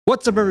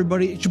What's up,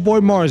 everybody? It's your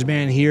boy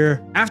Marsman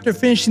here. After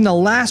finishing the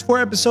last 4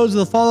 episodes of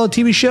the Fallout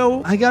TV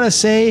show, I gotta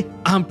say,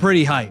 I'm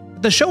pretty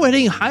hyped. The show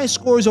hitting high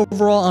scores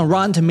overall on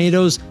Rotten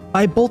Tomatoes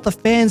by both the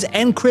fans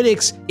and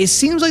critics. It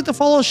seems like the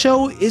Fallout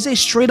show is a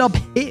straight up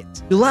hit.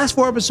 The last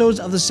 4 episodes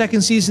of the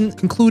second season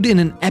conclude in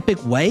an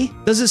epic way.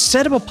 Does it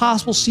set up a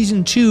possible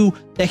season 2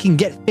 that can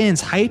get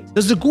fans hyped?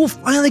 Does the ghoul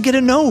finally get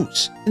a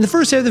nose? In the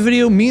first half of the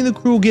video, me and the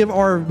crew will give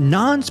our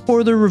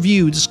non-spoiler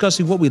review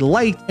discussing what we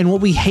liked and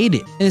what we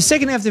hated. In the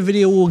second half of the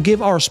video, we'll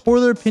give our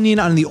spoiler opinion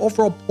on the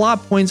overall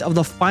plot points of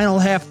the final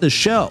half of the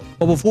show.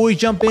 But before we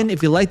jump in,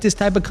 if you like this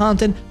type of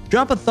content,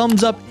 drop a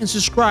thumbs up and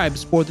subscribe to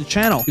support the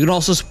channel. You can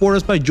also support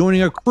us by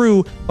joining our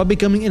crew by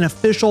becoming an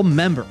official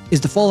member. Is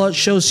the Fallout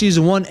show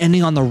season 1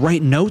 ending on the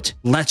right note?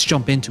 Let's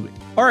jump into it.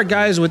 Alright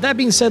guys, with that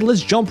being said,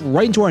 let's jump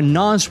right into our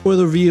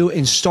non-spoiler review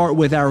and start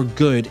with our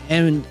good.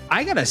 And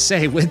I gotta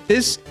say, with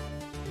this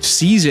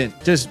season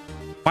just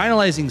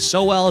finalizing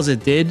so well as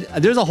it did,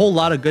 there's a whole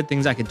lot of good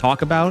things I could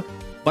talk about,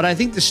 but I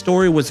think the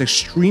story was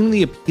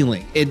extremely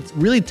appealing. It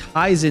really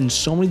ties in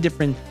so many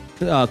different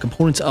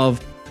components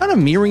of kind of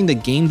mirroring the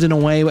games in a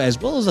way, as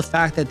well as the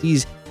fact that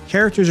these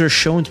characters are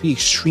shown to be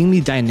extremely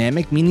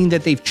dynamic, meaning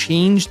that they've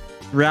changed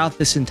throughout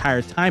this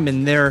entire time,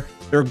 and their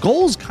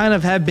goals kind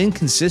of have been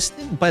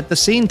consistent, but at the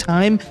same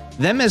time,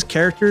 them as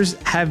characters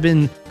have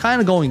been kind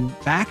of going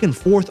back and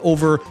forth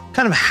over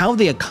kind of how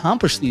they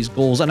accomplish these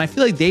goals. And I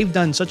feel like they've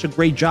done such a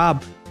great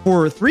job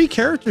for 3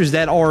 characters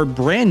that are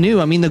brand new.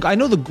 I mean, I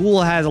know the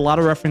ghoul has a lot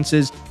of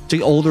references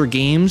to older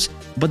games,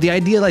 but the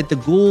idea like the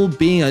ghoul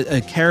being a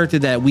character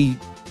that we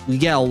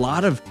get a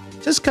lot of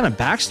just kind of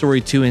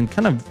backstory to and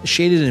kind of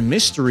shaded in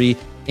mystery,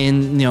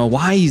 and you know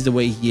why he's the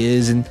way he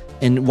is,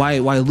 and why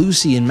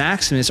Lucy and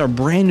Maximus are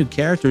brand new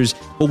characters,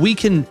 but we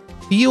can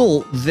feel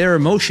their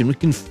emotion, we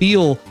can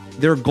feel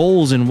their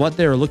goals and what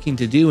they're looking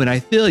to do. And I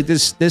feel like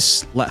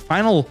this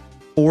final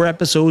 4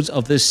 episodes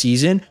of this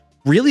season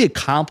really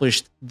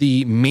accomplished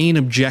the main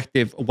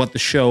objective of what the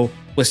show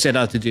was set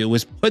out to do,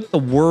 was put the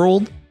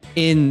world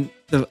in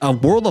a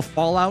world of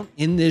Fallout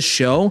in this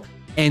show,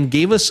 and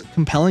gave us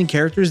compelling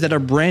characters that are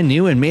brand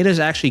new and made us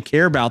actually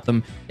care about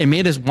them and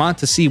made us want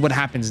to see what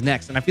happens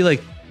next. And I feel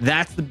like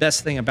that's the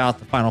best thing about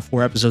the final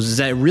 4 episodes, is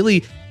that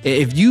really,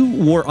 if you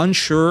were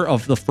unsure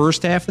of the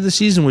first half of the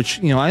season, which,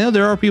 you know, I know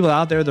there are people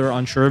out there that are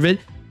unsure of it,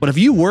 but if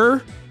you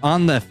were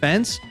on the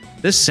fence,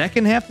 this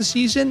second half of the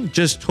season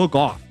just took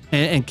off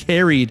and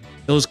carried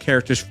those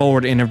characters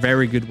forward in a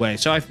very good way.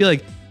 So I feel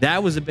like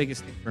that was the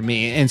biggest thing for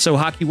me. And so,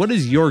 Hockey, what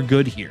is your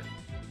good here?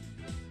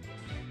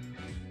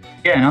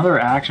 Yeah, another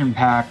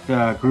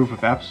action-packed group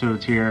of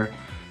episodes here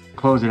to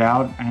close it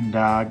out, and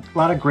a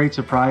lot of great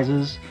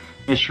surprises,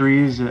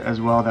 mysteries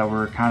as well that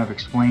were kind of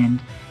explained.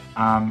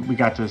 We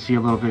got to see a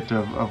little bit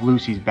of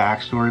Lucy's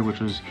backstory, which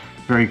was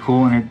very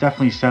cool, and it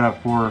definitely set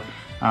up for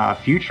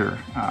future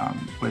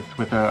with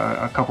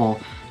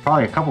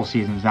probably a couple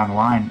seasons down the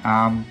line.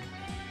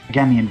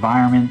 Again, the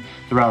environment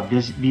throughout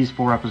these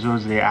 4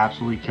 episodes, they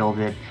absolutely killed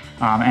it.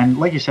 And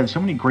like you said, so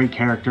many great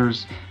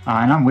characters.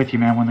 And I'm with you,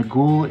 man. When the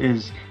ghoul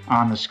is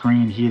on the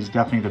screen, he is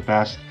definitely the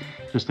best.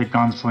 Just a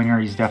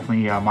gunslinger. He's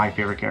definitely my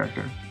favorite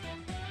character.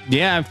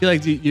 Yeah, I feel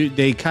like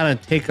they kind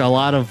of take a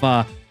lot of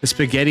the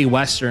spaghetti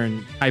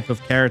western type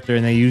of character,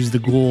 and they use the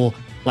ghoul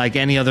like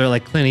any other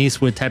like Clint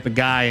Eastwood type of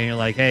guy. And you're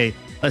like, hey,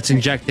 let's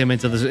inject him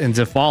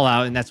into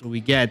Fallout, and that's what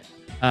we get.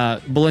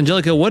 But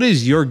Angelica, what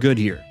is your good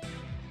here?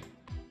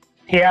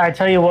 Yeah, I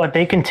tell you what,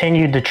 they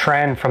continued the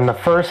trend from the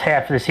first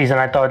half of the season.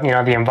 I thought, you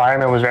know, the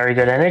environment was very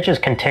good, and it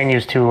just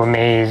continues to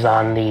amaze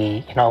on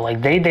the, you know,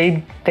 like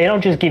they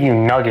don't just give you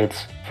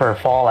nuggets for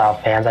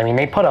Fallout fans. I mean,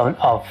 they put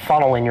a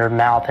funnel in your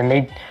mouth, and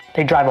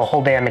they drive a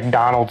whole damn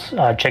McDonald's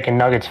chicken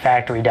nuggets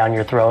factory down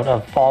your throat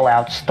of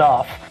Fallout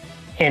stuff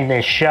in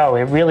this show.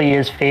 It really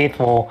is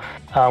faithful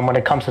when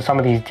it comes to some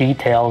of these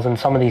details and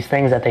some of these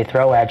things that they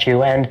throw at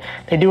you, and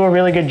they do a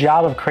really good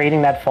job of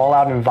creating that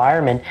Fallout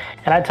environment.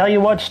 And I tell you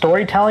what,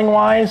 storytelling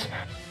wise,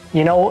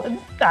 you know,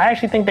 I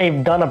actually think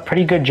they've done a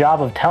pretty good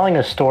job of telling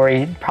a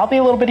story, probably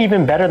a little bit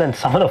even better than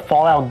some of the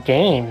Fallout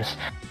games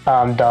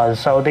does.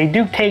 So they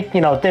do take,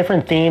 you know,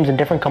 different themes and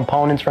different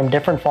components from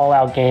different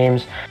Fallout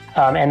games,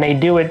 and they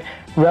do it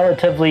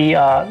relatively,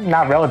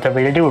 not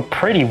relatively, they do it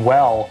pretty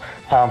well.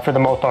 For the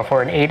most part,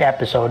 for an 8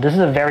 episode. This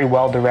is a very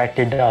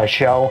well-directed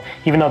show,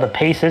 even though the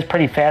pace is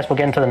pretty fast. We'll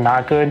get into the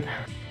not good.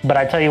 But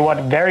I tell you what,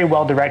 very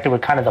well-directed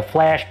with kind of the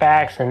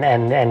flashbacks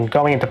and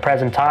going into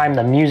present time,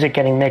 the music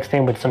getting mixed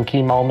in with some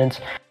key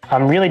moments.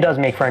 Really does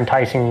make for an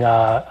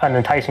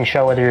enticing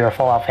show, whether you're a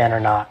Fallout fan or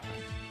not.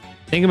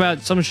 Think about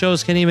some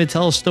shows can't even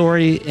tell a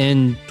story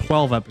in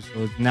 12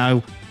 episodes.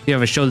 Now you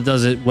have a show that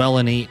does it well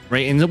in 8,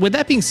 right? And with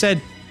that being said,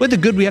 with the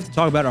good we have to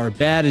talk about are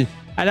bad.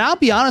 And I'll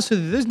be honest with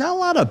you, there's not a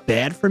lot of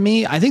bad for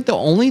me. I think the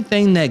only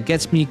thing that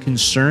gets me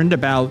concerned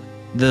about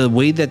the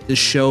way that the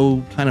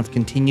show kind of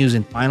continues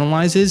and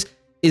finalizes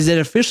is that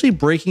officially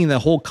breaking the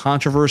whole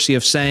controversy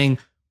of saying,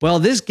 well,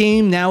 this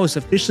game now is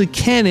officially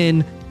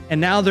canon,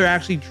 and now they're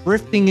actually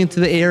drifting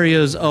into the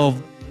areas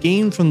of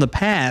games from the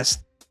past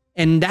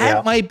And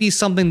that might be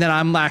something that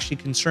I'm actually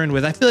concerned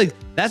with. I feel like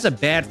that's a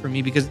bad for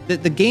me because the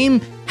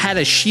game had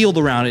a shield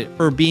around it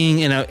for being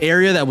in an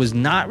area that was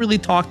not really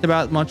talked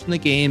about much in the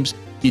games.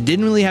 You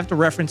didn't really have to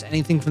reference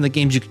anything from the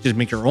games. You could just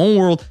make your own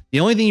world. The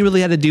only thing you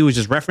really had to do was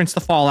just reference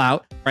the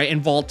Fallout, right?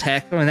 And Vault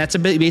Tech, and that's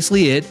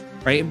basically it,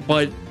 right?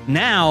 But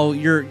now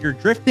you're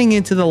drifting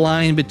into the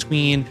line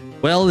between,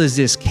 well, is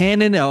this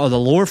canon? Are the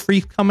lore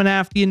freaks coming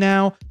after you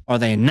now? Are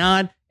they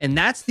not? And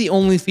that's the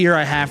only fear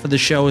I have for the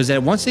show, is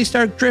that once they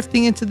start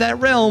drifting into that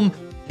realm,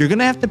 you're going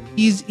to have to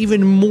appease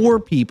even more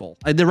people.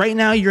 Right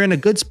now, you're in a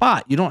good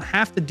spot. You don't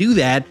have to do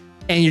that.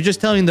 And you're just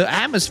telling the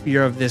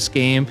atmosphere of this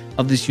game,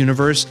 of this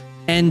universe,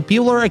 and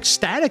people are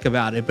ecstatic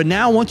about it. But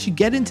now once you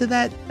get into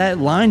that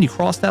line, you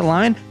cross that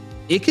line,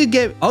 it could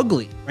get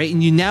ugly, right?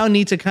 And you now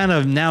need to kind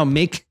of now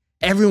make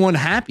everyone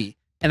happy.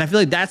 And I feel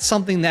like that's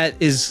something that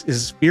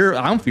is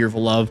I'm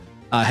fearful of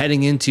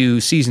heading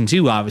into season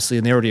 2, obviously,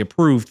 and they already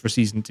approved for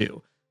season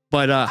 2.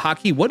 But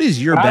Haki, what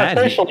is your bad?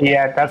 Not officially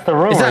yet. That's the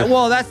rumors.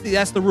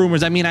 That's the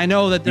rumors. I mean, I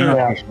know that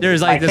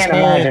there's like this whole.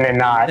 I can't imagine it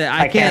not.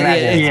 I can't.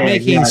 It's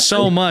making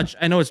so much.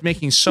 I know it's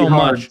making so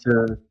much.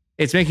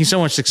 It's making so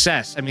much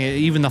success. I mean,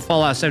 even the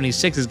Fallout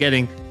 76 is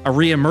getting a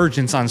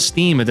reemergence on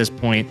Steam at this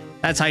point.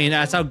 That's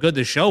how good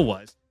the show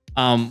was.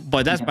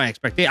 But that's my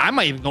expectation. I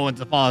might even go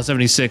into Fallout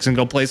 76 and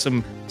go play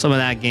some of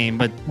that game.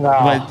 But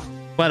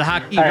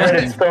Haki, I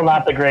heard it's still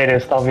not the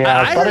greatest. I'll be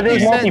honest, but it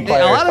is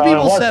multiplayer. A lot of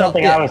people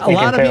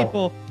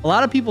said a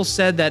lot of people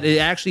said that it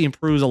actually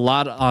improves a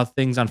lot of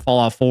things on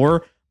Fallout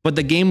 4. But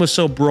the game was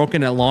so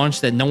broken at launch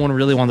that no one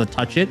really wanted to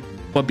touch it.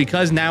 But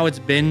because now it's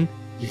been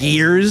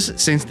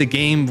years since the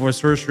game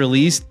was first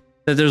released,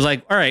 that there's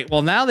like, all right,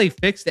 well, now they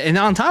fixed it. And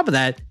on top of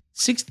that,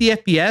 60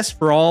 FPS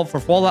for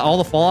Fallout, all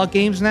the Fallout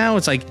games now.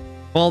 It's like,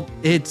 well,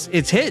 it's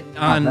hit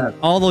on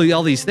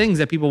all these things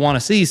that people want to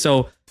see.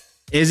 So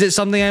is it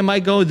something I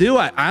might go do?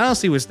 I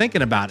honestly was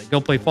thinking about it. Go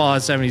play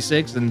Fallout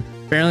 76, and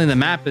apparently the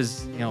map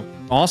is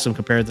awesome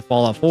compared to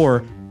Fallout 4,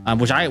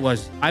 which I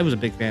was a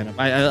big fan of.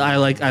 I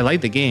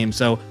like the game.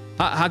 So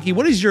Haki,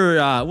 what is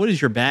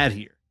your bad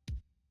here?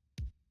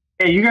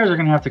 Yeah, you guys are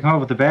going to have to come up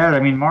with the bad.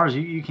 I mean, Mars,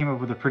 you came up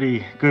with a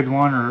pretty good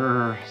one,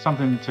 or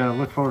something to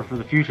look forward for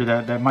the future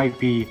that might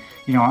be,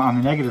 on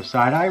the negative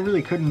side. I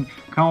really couldn't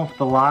come up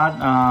with a lot.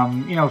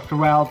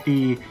 Throughout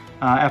the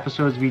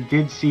episodes, we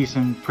did see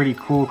some pretty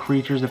cool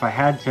creatures. If I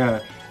had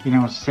to,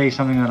 say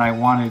something that I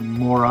wanted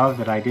more of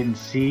that I didn't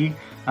see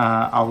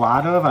a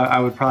lot of, I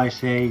would probably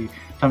say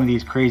some of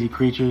these crazy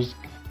creatures.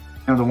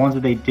 The ones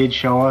that they did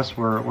show us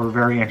were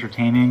very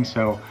entertaining.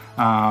 So,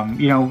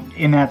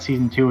 in that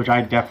season 2, which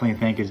I definitely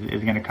think is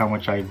going to come,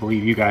 which I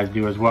believe you guys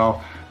do as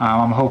well.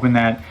 I'm hoping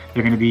that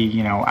they're going to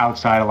be,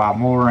 outside a lot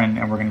more, and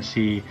we're going to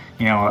see,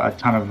 a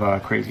ton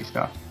of crazy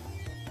stuff.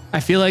 I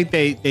feel like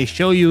they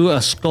show you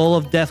a skull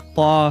of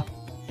Deathclaw.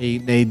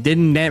 They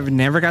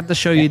never got to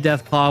show you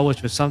Deathclaw,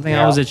 which was something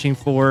I was itching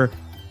for.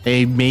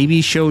 They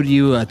maybe showed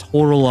you a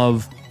total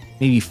of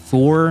maybe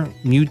 4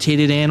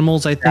 mutated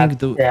animals, I think.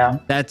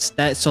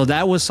 So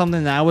that was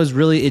something that I was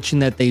really itching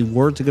that they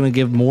were going to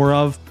give more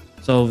of.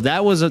 So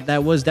that was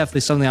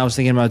definitely something I was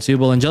thinking about too.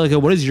 But Angelica,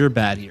 what is your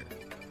bad here?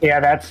 Yeah,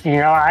 that's,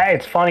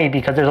 it's funny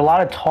because there's a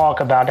lot of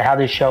talk about how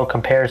this show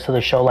compares to the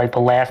show like The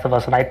Last of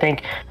Us. And I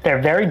think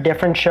they're very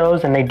different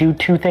shows, and they do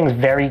 2 things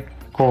very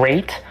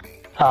great.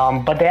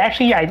 But they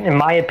actually, in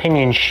my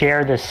opinion,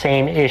 share the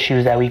same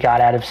issues that we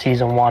got out of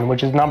season 1,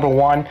 which is, number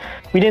one,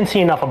 we didn't see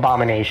enough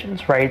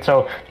abominations, right?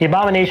 So the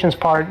abominations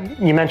part,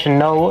 you mentioned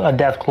no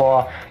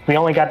Deathclaw. We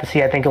only got to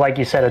see, I think, like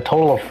you said, a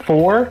total of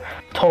 4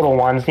 total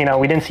ones. We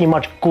didn't see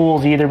much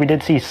ghouls either. We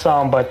did see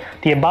some, but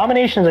the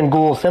abominations and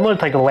ghouls, similar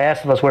to like The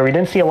Last of Us, where we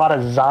didn't see a lot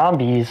of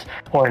zombies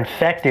or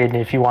infected,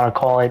 if you want to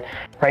call it,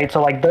 right?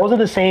 So like those are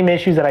the same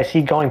issues that I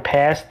see going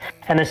past.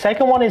 And the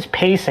second one is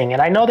pacing.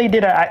 And I know they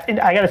did, I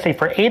got to say,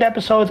 for 8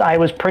 episodes, I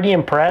was pretty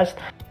impressed.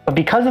 But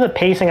because of the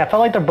pacing, I felt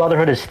like the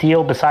Brotherhood of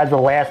Steel, besides the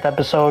last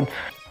episode,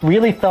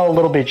 really fell a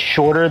little bit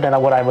shorter than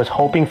what I was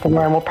hoping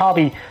for.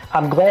 And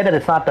I'm glad that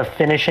it's not the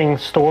finishing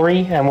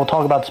story, and we'll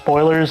talk about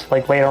spoilers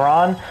like later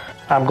on.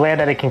 I'm glad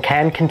that it can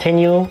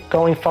continue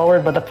going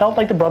forward, but it felt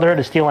like the Brotherhood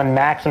of Steel and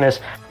Maximus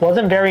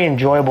wasn't very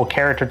enjoyable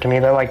character to me.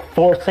 They're like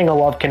forcing a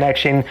love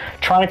connection,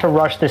 trying to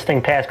rush this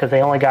thing past because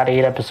they only got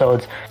 8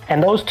 episodes.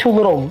 And those 2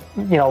 little,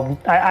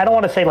 I don't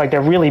want to say like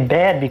they're really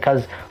bad,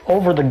 because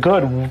over the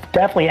good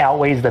definitely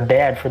outweighs the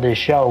bad for this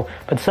show.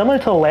 But similar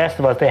to The Last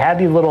of Us, they had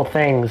these little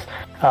things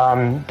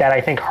that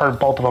I think hurt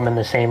both of them in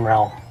the same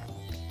realm.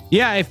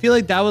 Yeah, I feel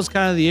like that was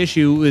kind of the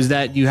issue, is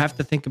that you have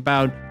to think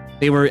about,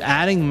 they were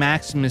adding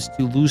Maximus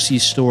to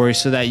Lucy's story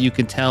so that you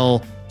could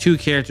tell 2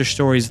 character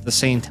stories at the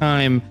same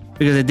time,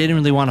 because they didn't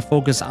really want to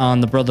focus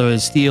on the Brotherhood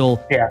of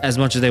Steel as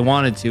much as they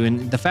wanted to.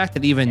 And the fact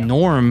that even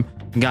Norm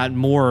got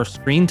more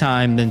screen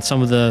time than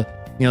some of the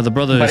the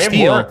Brotherhood of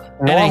Steel,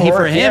 and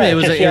for him it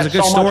was a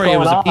good story. It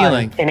was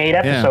appealing. In 8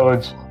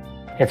 episodes,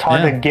 it's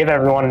hard to give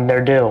everyone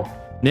their due.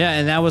 Yeah,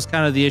 and that was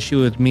kind of the issue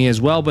with me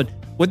as well. But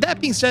with that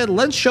being said,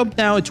 let's jump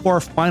now into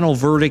our final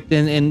verdict.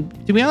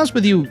 And to be honest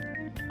with you,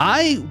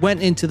 I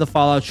went into the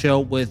Fallout show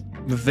with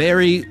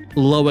very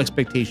low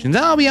expectations.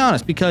 And I'll be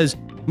honest, because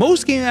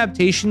most game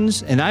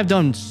adaptations, and I've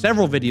done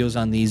several videos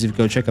on these if you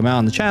go check them out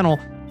on the channel,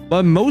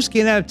 but most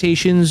game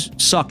adaptations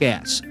suck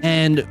ass.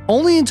 And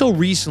only until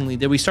recently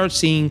did we start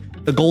seeing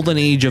the golden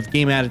age of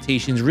game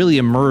adaptations really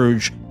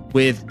emerge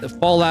with the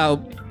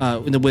Fallout,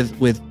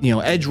 with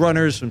Edge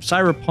Runners from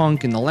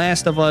Cyberpunk and The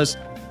Last of Us,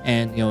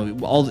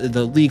 and all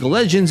the League of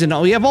Legends,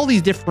 and we have all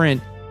these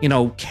different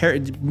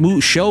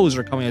shows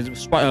are coming as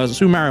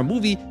Super Mario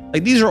movie.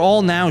 Like, these are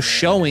all now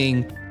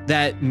showing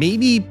that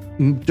maybe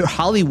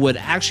Hollywood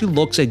actually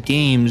looks at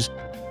games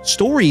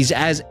stories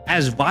as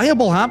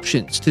viable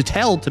options to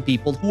tell to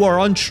people who are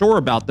unsure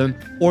about them,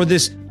 or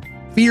this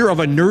fear of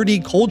a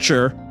nerdy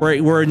culture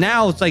where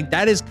now it's like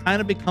that is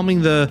kind of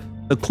becoming the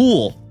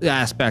cool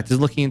aspect, is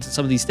looking into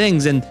some of these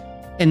things. And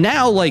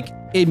now, like,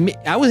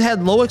 I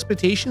had low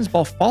expectations,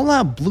 but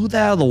Fallout blew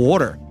that out of the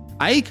water.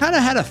 I kind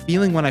of had a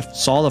feeling when I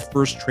saw the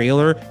first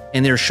trailer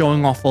and they're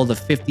showing off all the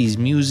 50s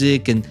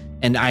music, and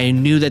I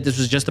knew that this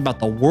was just about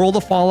the world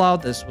of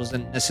Fallout. This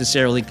wasn't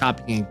necessarily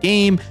copying a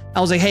game.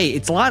 I was like, hey,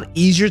 it's a lot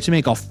easier to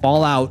make a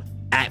Fallout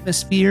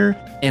atmosphere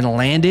and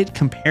land it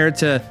compared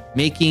to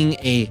making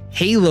a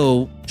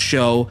Halo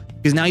show,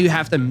 because now you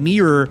have to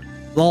mirror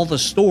all the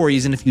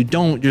stories. And if you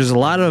don't, there's a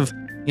lot of,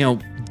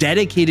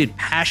 dedicated,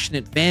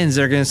 passionate fans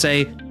that are going to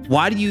say,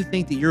 why do you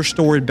think that your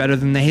story is better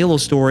than the Halo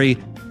story?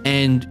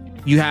 And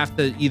you have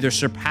to either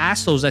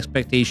surpass those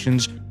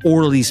expectations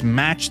or at least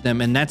match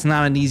them. And that's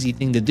not an easy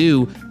thing to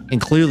do. And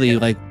clearly,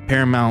 like,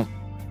 Paramount,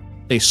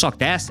 they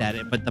sucked ass at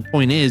it. But the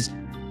point is,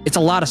 it's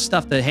a lot of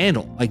stuff to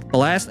handle. Like, the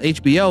last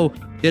HBO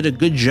did a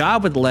good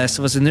job with The Last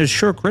of Us, and there's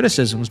sure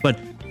criticisms, but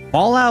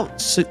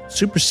Fallout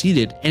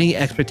superseded any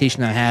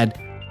expectation I had.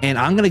 And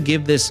I'm going to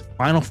give this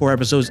final 4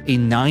 episodes a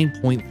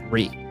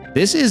 9.3.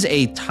 This is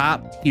a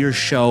top tier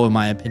show, in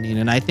my opinion.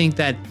 And I think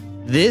that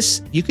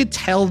you could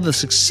tell the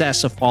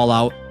success of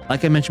Fallout,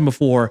 like I mentioned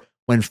before,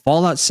 when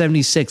Fallout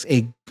 76,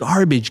 a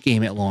garbage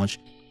game at launch,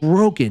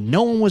 broken,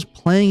 no one was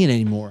playing it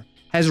anymore,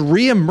 has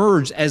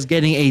reemerged as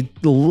getting a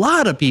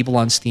lot of people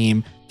on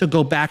Steam to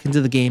go back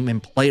into the game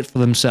and play it for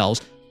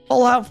themselves.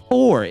 Fallout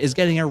 4 is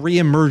getting a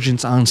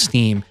reemergence on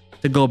Steam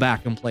to go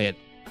back and play it.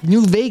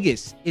 New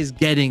Vegas is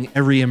getting a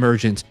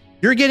reemergence.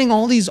 You're getting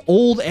all these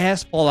old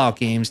ass Fallout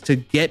games to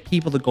get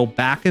people to go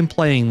back and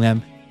playing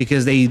them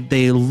because they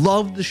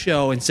loved the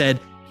show and said,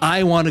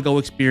 I want to go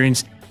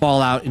experience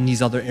Fallout in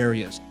these other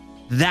areas.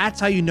 That's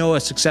how you know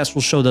a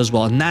successful show does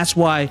well. And that's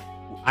why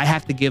I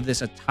have to give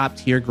this a top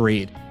tier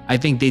grade. I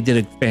think they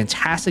did a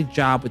fantastic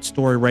job with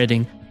story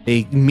writing.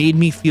 They made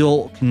me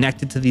feel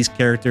connected to these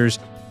characters,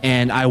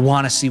 and I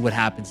want to see what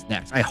happens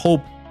next. I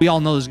hope, we all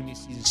know there's going to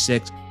be season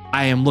 6.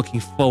 I am looking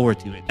forward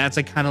to it.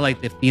 That's kind of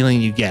like the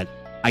feeling you get.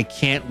 I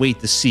can't wait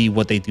to see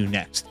what they do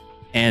next.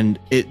 And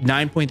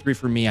 9.3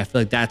 for me, I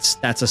feel like that's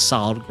a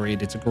solid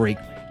grade. It's a great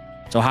grade.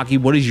 So, Hockey,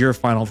 what is your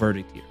final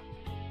verdict here?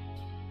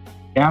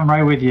 Yeah, I'm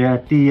right with you.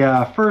 At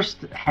the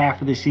first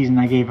half of the season,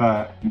 I gave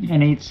an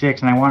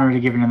 8.6, and I wanted to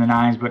give it in the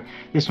 9s, but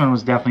this one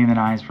was definitely in the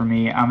 9s for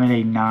me. I'm at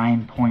a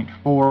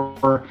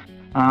 9.4.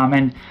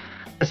 And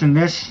listen,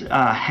 this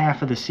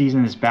half of the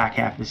season, this back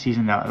half of the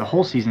season, the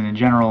whole season in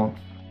general,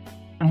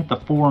 I think the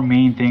 4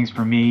 main things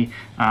for me: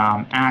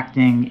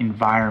 acting,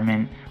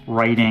 environment,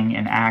 writing,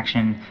 and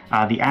action.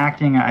 The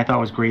acting I thought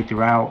was great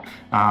throughout.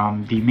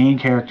 The main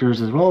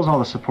characters, as well as all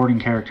the supporting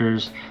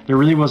characters, there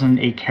really wasn't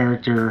a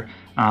character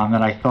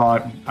that I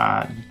thought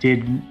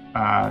did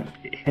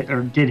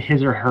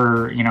his or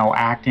her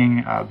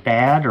acting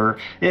bad,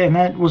 and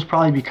that was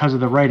probably because of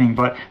the writing.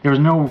 But there was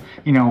no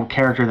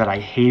character that I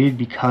hated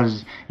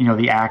because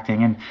the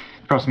acting. And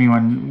trust me,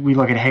 when we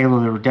look at Halo,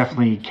 there were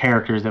definitely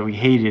characters that we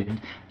hated,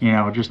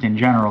 just in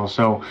general.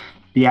 So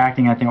the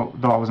acting, I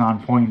thought was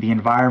on point. The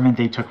environment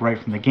they took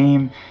right from the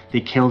game,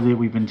 they killed it.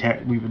 We've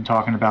been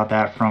talking about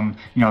that from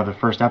the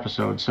first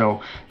episode.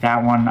 So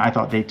that one, I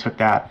thought they took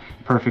that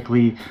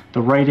perfectly.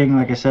 The writing,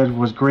 like I said,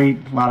 was great.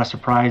 A lot of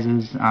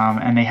surprises,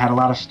 and they had a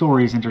lot of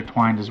stories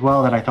intertwined as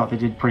well that I thought they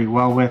did pretty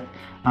well with.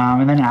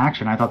 And then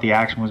action, I thought the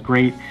action was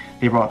great.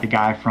 They brought the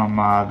guy from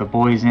The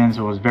Boys in,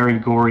 so it was very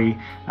gory,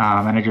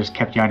 and it just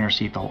kept you on your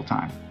seat the whole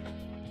time.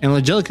 And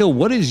Angelica,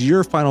 what is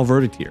your final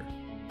verdict here?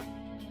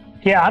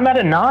 Yeah, I'm at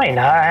a 9.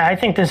 I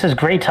think this is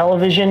great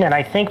television, and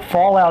I think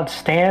Fallout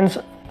stands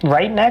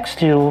right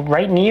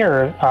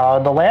near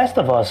The Last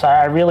of Us.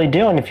 I really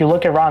do. And if you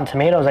look at Rotten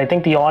Tomatoes, I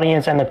think the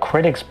audience and the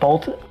critics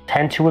both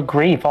tend to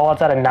agree.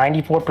 Fallout's at a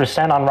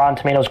 94% on Rotten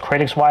Tomatoes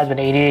critics-wise, but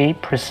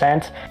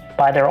 88%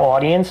 by their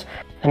audience.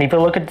 And if you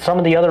look at some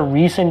of the other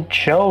recent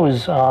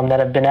shows that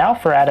have been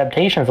out for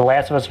adaptations, The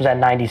Last of Us was at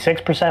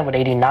 96% with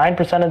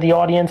 89% of the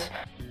audience.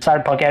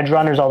 Cyberpunk Edge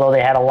Runners, although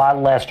they had a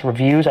lot less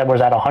reviews,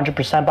 was at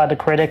 100% by the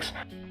critics,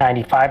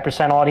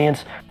 95%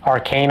 audience.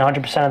 Arcane,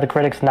 100% of the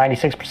critics,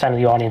 96% of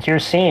the audience. You're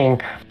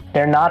seeing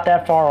they're not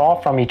that far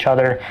off from each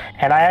other.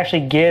 And I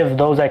actually give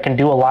those that can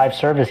do a live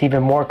service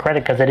even more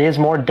credit because it is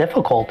more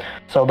difficult.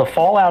 So the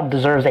Fallout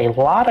deserves a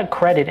lot of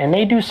credit, and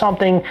they do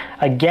something,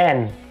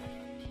 again,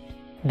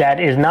 that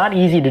is not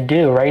easy to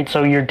do, right?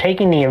 So you're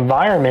taking the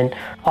environment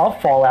of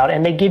Fallout,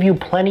 and they give you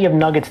plenty of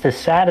nuggets to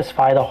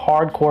satisfy the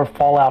hardcore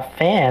Fallout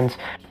fans,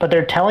 but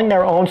they're telling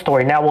their own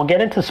story. Now, we'll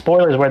get into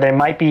spoilers where they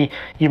might be,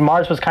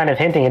 Mars was kind of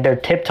hinting at, they're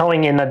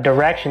tiptoeing in a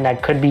direction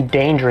that could be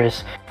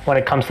dangerous when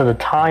it comes to the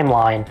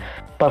timeline.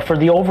 But for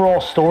the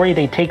overall story,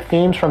 they take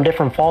themes from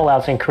different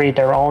Fallouts and create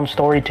their own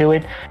story to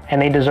it,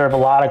 and they deserve a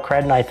lot of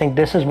credit. And I think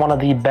this is one of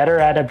the better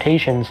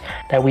adaptations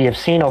that we have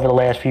seen over the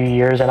last few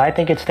years, and I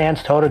think it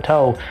stands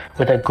toe-to-toe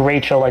with a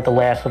great show like The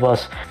Last of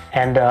Us.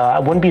 And I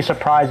wouldn't be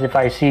surprised if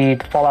I see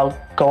Fallout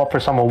go up for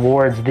some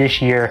awards this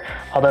year,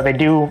 although they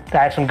do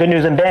have some good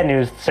news and bad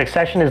news.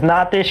 Succession is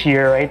not this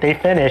year, right? They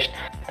finished.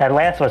 That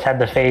Last of Us had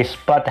to face,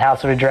 but The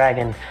House of the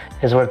Dragon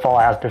is what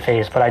Fallout has to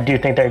face. But I do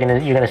think you're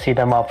gonna see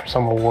them up for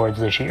some awards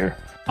this year.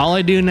 All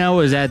I do know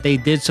is that they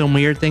did some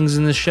weird things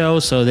in the show,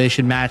 so they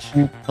should match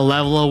the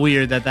level of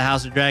weird that the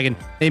House of Dragon.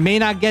 They may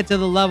not get to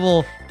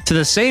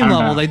the same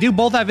level. They do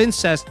both have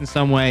incest in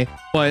some way,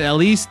 but at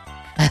least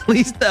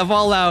the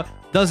Fallout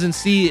doesn't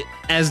see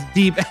as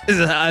deep as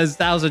the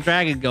House of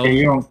Dragon goes.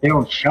 They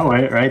don't show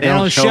it, right? They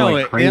don't show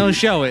it. They don't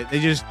show it.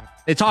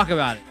 They talk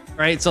about it,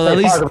 right? So at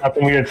least talk about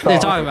the weird stuff. They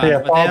talk about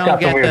it, but they don't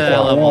get to that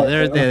level.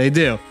 They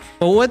do.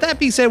 But with that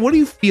being said, what do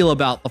you feel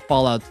about the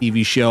Fallout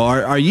TV show?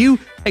 Are you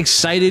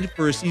excited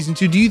for a season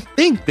 2? Do you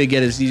think they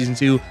get a season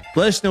 2?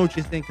 Let us know what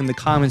you think in the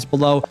comments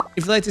below.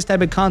 If you like this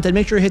type of content,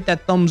 make sure to hit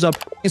that thumbs up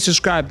and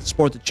subscribe to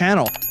support the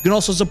channel. You can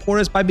also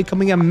support us by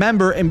becoming a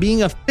member and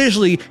being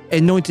officially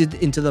anointed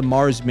into the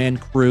Marsman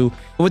crew.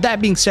 But with that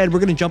being said, we're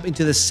going to jump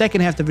into the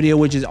second half of the video,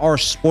 which is our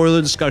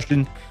spoiler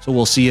discussion. So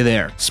we'll see you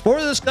there.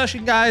 Spoiler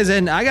discussion, guys,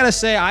 and I gotta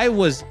say, I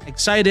was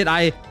excited.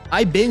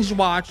 I binge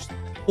watched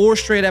 4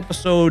 straight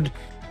episodes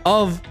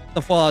of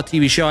the Fallout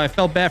TV show. I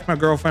felt bad for my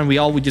girlfriend. We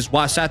just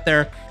sat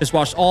there, just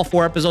watched all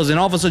 4 episodes, and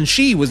all of a sudden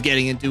she was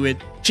getting into it.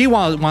 She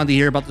wanted to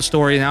hear about the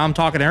story. Now I'm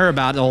talking to her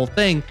about the whole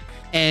thing,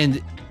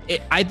 and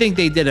I think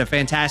they did a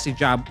fantastic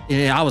job.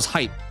 And I was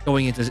hyped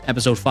going into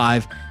episode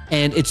 5,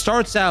 and it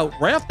starts out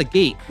right off the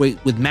gate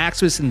with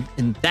Maximus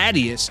and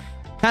Thaddeus,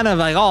 kind of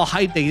like all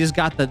hyped. They just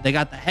got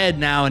the head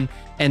now,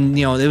 and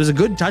you know, there was a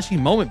good touching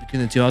moment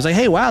between the two. I was like,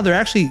 hey, wow, they're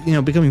actually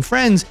becoming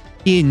friends.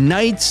 He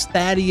knights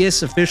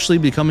Thaddeus, officially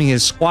becoming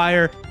his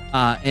squire,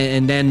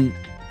 and then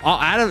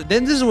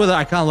this is where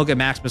I kind of look at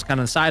Maximus kind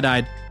of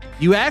side-eyed.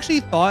 You actually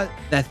thought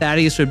that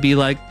Thaddeus would be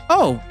like,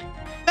 oh,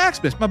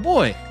 Maximus, my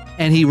boy,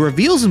 and he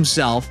reveals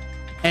himself,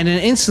 and then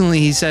instantly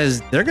he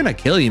says, they're gonna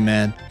kill you,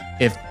 man,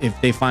 if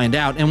they find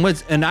out.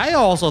 And I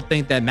also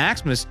think that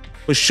Maximus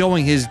was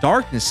showing his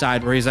darkness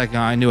side, where he's like, oh,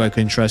 I knew I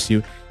couldn't trust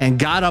you, and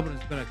got up and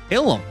was gonna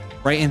kill him,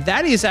 right? And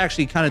Thaddeus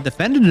actually kind of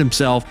defended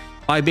himself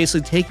by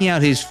basically taking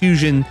out his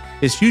fusion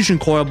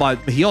coil, but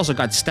he also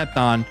got stepped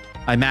on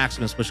by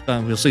Maximus, which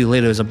we'll see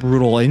later is a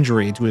brutal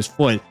injury to his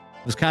foot.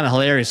 It was kind of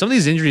hilarious. Some of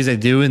these injuries they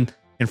do in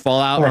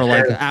Fallout are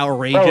like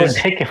outrageous.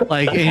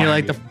 Like, and you're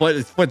like, the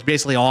foot's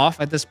basically off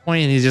at this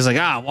point, and he's just like,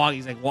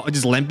 he's like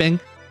just limping.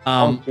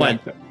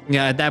 But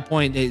yeah, at that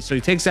point, so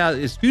he takes out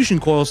his fusion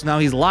coil, so now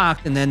he's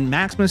locked, and then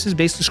Maximus is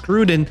basically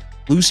screwed, and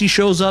Lucy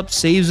shows up,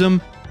 saves him.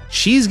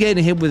 She's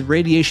getting hit with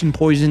radiation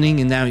poisoning,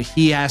 and now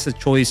he has the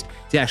choice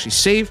to actually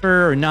save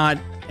her or not.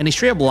 And he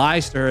straight up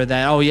lies to her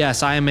that, oh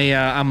yes, I'm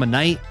a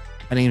knight.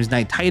 My name is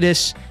Knight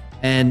Titus,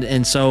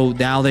 and so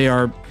now they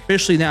are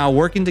officially now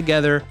working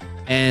together,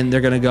 and they're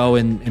gonna go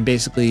and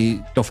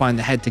basically go find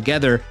the head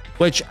together.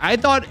 Which I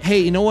thought, hey,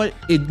 you know what?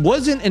 It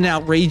wasn't an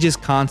outrageous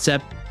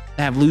concept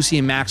to have Lucy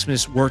and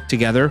Maximus work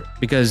together,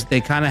 because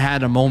they kind of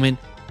had a moment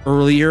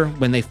earlier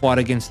when they fought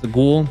against the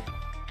ghoul.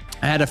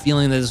 I had a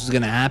feeling that this was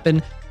gonna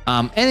happen.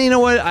 And you know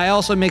what? I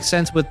also make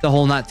sense with the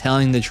whole not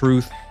telling the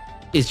truth.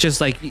 It's just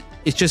like,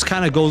 it just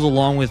kind of goes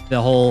along with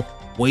the whole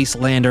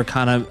wastelander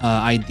kind of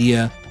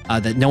idea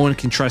that no one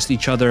can trust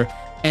each other.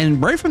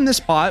 And right from this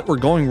spot, we're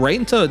going right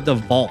into the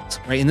vault,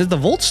 right? And the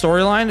vault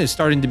storyline is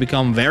starting to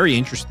become very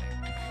interesting.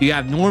 You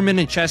have Norman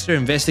and Chester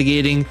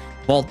investigating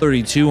Vault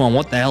 32 on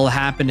what the hell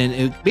happened, and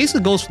it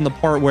basically goes from the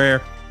part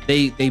where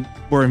they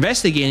were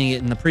investigating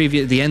it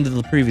in the end of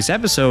the previous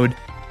episode,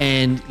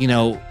 and you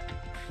know,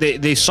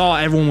 they saw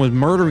everyone was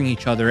murdering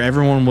each other.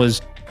 Everyone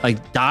was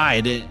like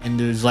died, and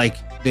there's like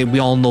we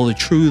all know the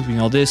truth, we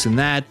know this and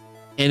that,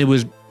 and it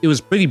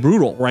was pretty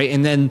brutal, right?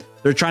 And then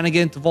they're trying to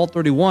get into Vault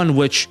 31,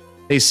 which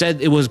they said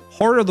it was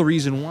part of the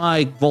reason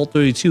why Vault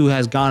 32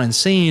 has gone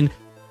insane.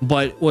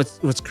 But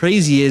what's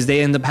crazy is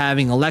they end up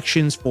having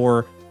elections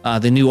for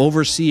the new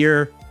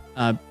overseer.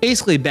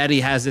 Basically, Betty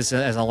has this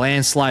as a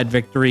landslide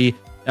victory.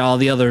 All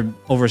the other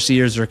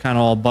overseers are kind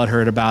of all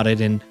butthurt about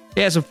it, and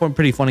he has some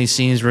pretty funny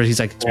scenes where he's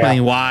like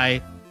explaining why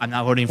I'm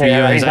not voting for you.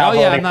 And he's like, oh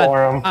yeah,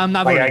 I'm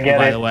not voting for you,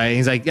 by the way.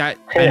 He's like, yeah,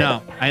 I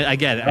know, I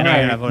get it. I know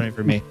you're not voting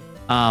for me.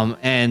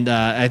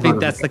 I think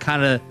that's the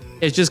kind of,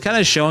 it's just kind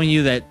of showing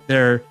you that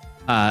they're,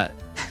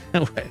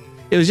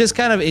 it was just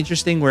kind of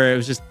interesting where it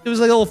was like a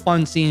little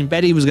fun scene.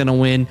 Betty was going to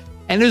win.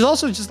 And there's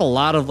also just a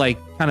lot of like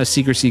kind of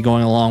secrecy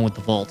going along with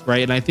the vault,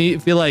 right? And I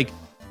feel like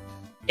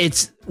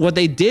it's what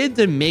they did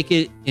to make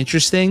it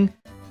interesting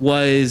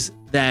was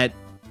that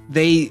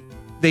they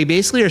they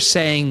basically are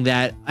saying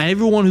that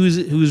everyone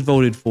who's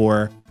voted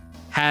for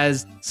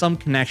has some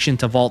connection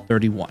to Vault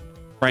 31,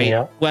 right?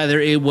 Yeah. Whether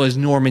it was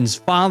Norman's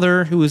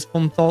father who was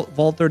from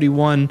Vault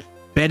 31,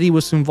 Betty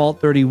was from Vault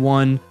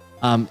 31.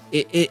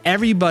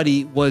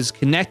 Everybody was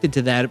connected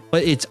to that,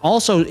 but it's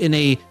also in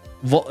a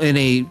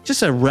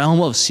just a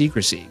realm of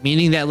secrecy,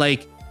 meaning that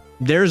like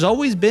there's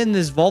always been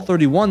this Vault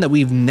 31 that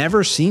we've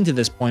never seen to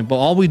this point, but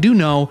all we do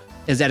know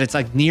is that it's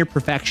like near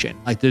perfection.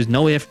 Like there's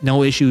no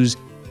issues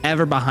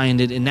ever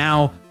behind it, and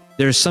now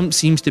there's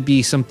seems to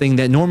be something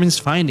that Norman's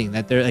finding,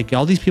 that they're like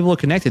all these people are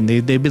connected.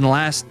 They've been the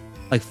last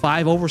like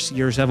 5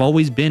 overseers have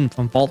always been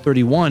from Vault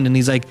 31, and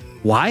he's like,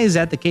 why is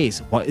that the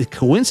case?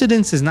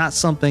 Coincidence is not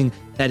something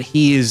that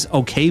he is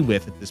okay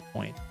with at this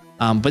point.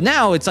 But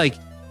now it's like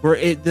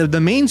the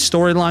main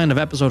storyline of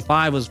episode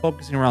 5 was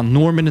focusing around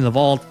Norman in the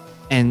vault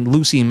and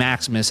Lucy and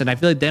Maximus, and I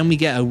feel like then we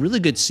get a really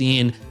good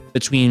scene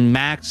between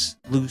Max,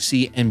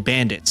 Lucy, and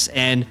Bandits,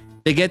 and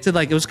they get to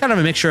like, it was kind of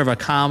a mixture of a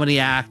comedy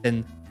act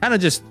and kind of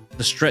just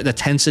the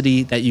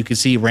tensity that you could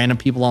see random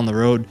people on the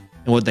road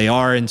and what they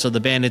are. And so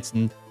the Bandits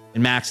and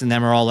Max and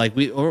them are all like,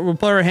 we'll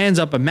put our hands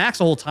up, but Max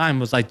the whole time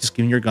was like, just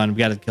give me your gun, we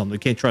gotta kill them, we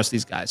can't trust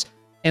these guys.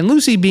 And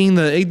Lucy, being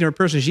the ignorant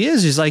person she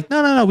is, she's like,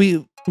 no,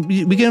 we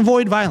can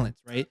avoid violence,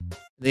 right?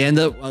 They end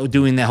up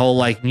doing that whole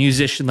like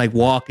musician like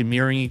walk and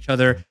mirroring each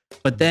other,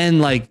 but then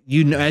like,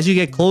 you know, as you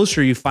get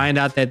closer, you find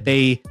out that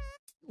they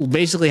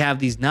basically have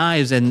these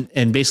knives, and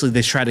basically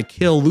they try to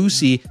kill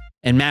Lucy,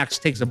 and Max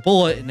takes a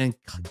bullet and then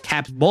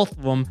caps both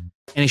of them,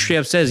 and he straight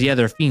up says, yeah,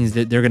 they're fiends,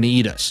 that they're gonna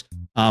eat us.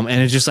 And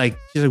it's just like,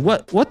 she's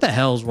like, what the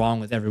hell is wrong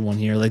with everyone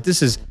here? Like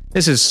this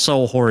is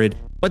so horrid.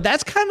 But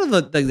that's kind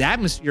of the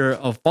atmosphere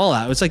of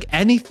Fallout. It's like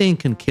anything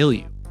can kill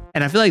you,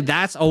 and I feel like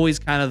that's always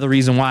kind of the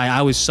reason why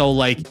I was so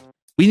like,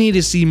 we need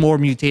to see more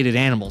mutated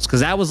animals, because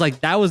that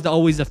was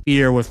always the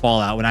fear with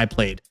Fallout when I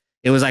played.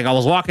 It was like I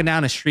was walking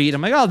down the street,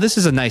 I'm like, oh, this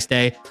is a nice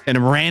day, and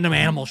a random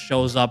animal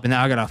shows up, and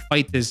now I gotta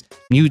fight this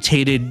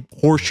mutated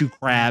horseshoe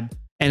crab,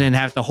 and then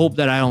have to hope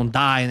that I don't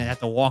die, and then have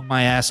to walk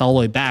my ass all the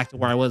way back to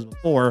where I was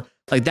before.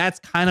 Like that's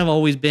kind of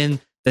always been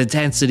the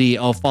intensity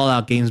of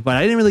Fallout games, but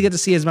I didn't really get to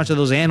see as much of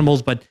those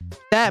animals, but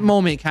that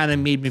moment kind of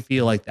made me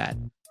feel like that.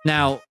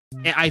 Now,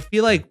 I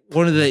feel like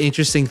one of the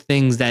interesting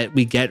things that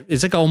we get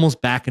is like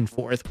almost back and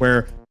forth,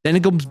 where then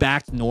it comes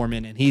back to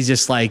Norman, and he's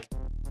just like,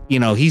 you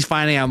know, he's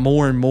finding out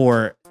more and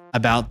more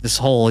about this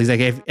whole, he's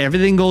like, if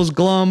everything goes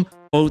glum,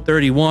 Vote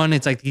 31,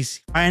 it's like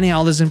he's finding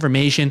all this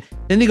information.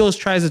 Then he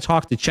tries to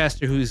talk to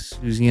Chester, who's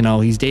you know,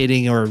 he's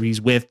dating or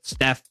he's with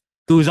Steph,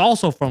 who's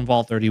also from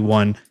Vault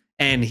 31,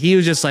 and he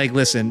was just like,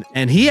 listen,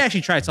 and he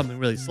actually tried something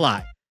really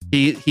sly.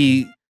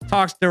 He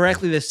talks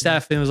directly to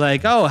Steph and was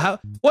like, oh,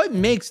 what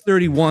makes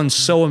 31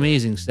 so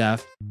amazing,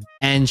 Steph?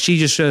 And she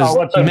just says, oh,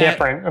 what's so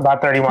different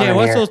about 31? Yeah,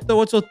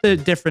 what's so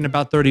different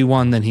about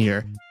 31 than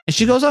here? And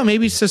she goes, oh,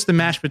 maybe it's just the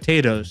mashed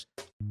potatoes.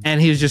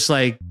 And he was just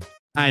like,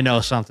 I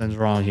know something's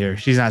wrong here.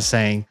 She's not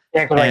saying.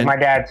 Yeah, because like my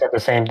dad said the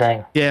same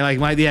thing. Yeah,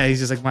 he's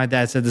just like, my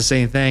dad said the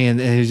same thing, and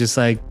he was just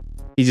like,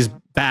 he just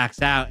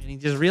backs out, and he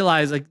just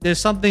realized like there's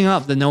something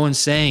up that no one's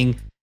saying.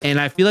 And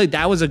I feel like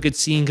that was a good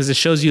scene, because it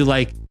shows you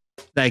like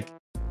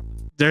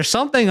there's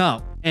something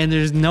up, and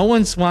there's no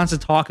one wants to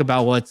talk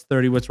about what's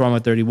wrong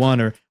with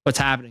 31 or what's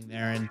happening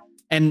there,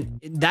 and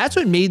that's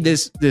what made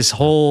this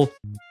whole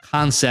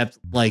concept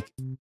like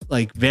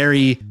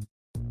very,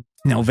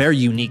 very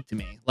unique to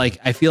me. Like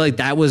I feel like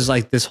that was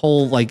like this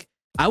whole, like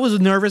I was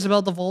nervous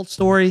about the Vault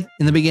story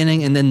in the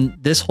beginning, and then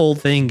this whole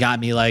thing got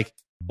me like,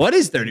 what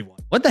is 31?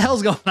 What the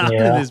hell's going on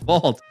in this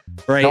vault?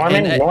 Right.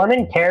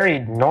 Norman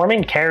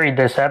carried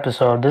this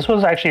episode. This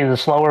was actually the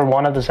slower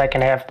one of the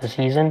second half of the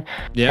season.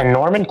 Yeah. And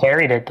Norman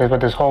carried it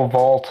with this whole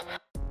vault,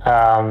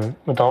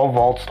 with the whole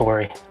vault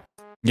story.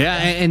 Yeah,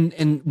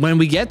 and when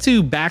we get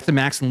back to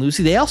Max and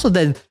Lucy, they also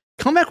then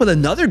come back with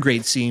another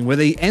great scene where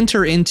they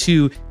enter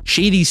into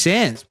Shady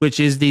Sands, which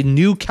is the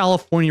new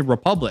California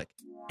Republic,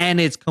 and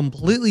it's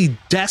completely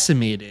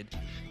decimated.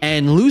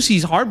 And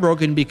Lucy's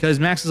heartbroken because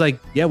Max is like,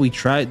 yeah, we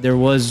tried. There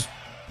was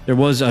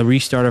a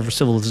restart of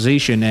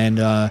civilization,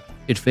 and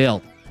it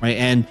failed, right?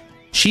 And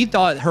she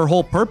thought her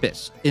whole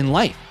purpose in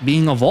life,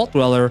 being a vault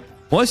dweller,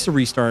 was to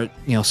restart,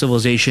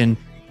 civilization.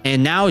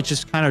 And now it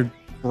just kind of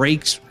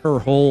breaks her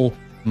whole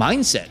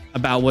mindset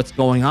about what's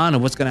going on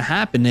and what's going to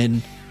happen.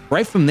 And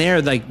right from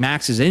there, like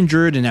Max is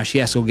injured, and now she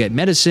has to go get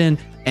medicine,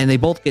 and they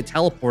both get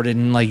teleported,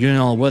 and like,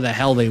 where the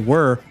hell they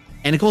were.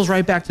 And it goes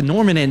right back to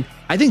Norman. And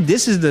I think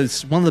this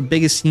is one of the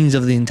biggest scenes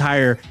of the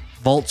entire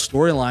Vault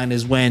storyline,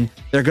 is when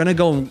they're going to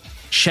go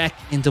check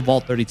into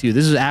Vault 32.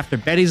 This is after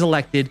Betty's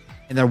elected,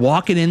 and they're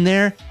walking in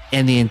there,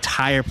 and the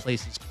entire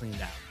place is cleaned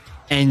out.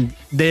 And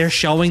they're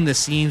showing the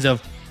scenes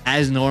of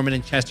as Norman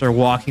and Chester are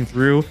walking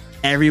through.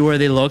 Everywhere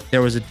they looked,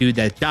 there was a dude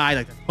that died,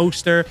 like a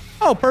toaster.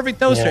 Oh,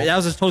 perfect toaster. Yeah. That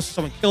was a toaster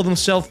someone killed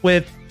himself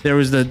with. There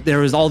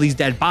was all these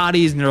dead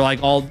bodies, and they're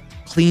like all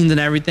cleaned and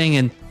everything.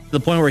 And to the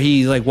point where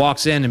he like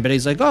walks in, and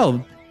Betty's like,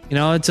 oh,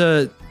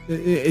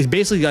 it's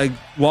basically like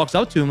walks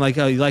up to him like,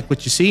 oh, you like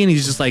what you see? And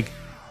he's just like,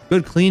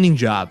 good cleaning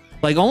job.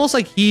 Like almost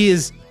like he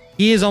is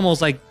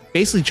almost like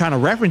basically trying to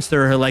reference to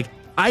her, like,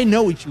 I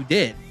know what you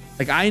did.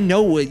 Like, I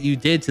know what you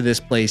did to this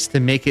place to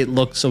make it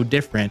look so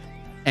different.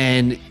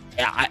 And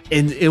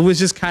it was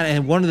just kind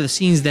of one of the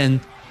scenes then,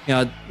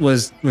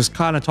 was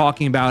kind of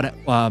talking about,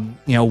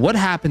 what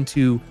happened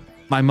to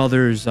my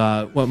mother's,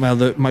 it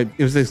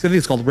was, I think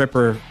it's called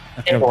Ripper.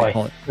 I forget what they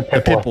call it.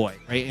 The Pit Boy,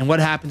 right? And what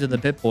happened to the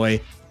Pit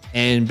Boy?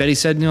 And Betty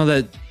said,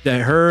 that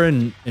her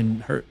and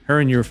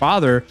your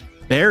father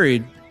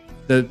buried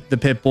the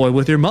Pit Boy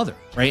with your mother,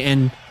 right?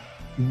 And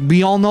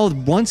we all know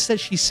once that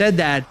she said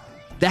that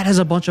has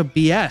a bunch of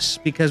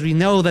BS, because we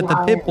know that the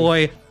Pit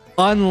Boy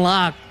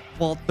unlocked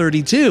Vault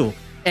 32.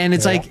 And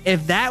it's like,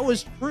 if that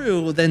was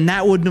true, then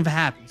that wouldn't have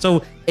happened.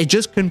 So it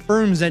just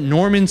confirms that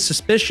Norman's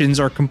suspicions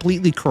are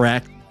completely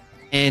correct.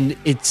 And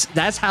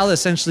that's how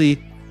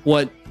essentially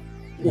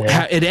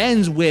it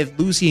ends with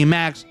Lucy and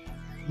Max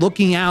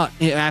looking out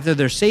after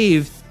they're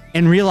saved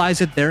and realize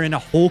that they're in a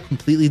whole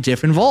completely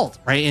different vault,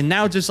 right? And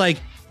now just like,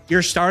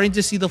 you're starting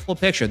to see the full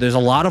picture. There's a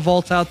lot of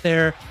vaults out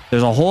there.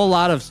 There's a whole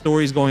lot of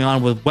stories going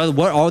on with what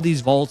are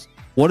these vaults?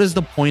 What is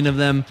the point of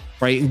them,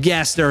 right?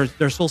 Yes, they're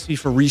supposed to be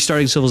for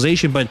restarting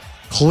civilization, but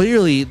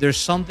clearly there's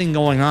something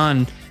going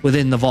on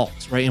within the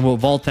vaults, right? And what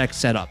Vault-Tec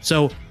set up.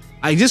 So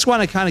I just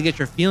want to kind of get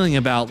your feeling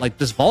about, like,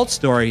 this vault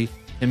story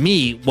to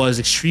me was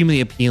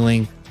extremely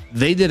appealing.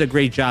 They did a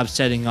great job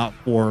setting up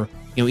for,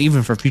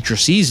 even for future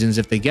seasons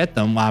if they get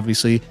them,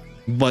 obviously,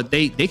 but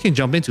they can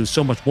jump into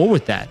so much more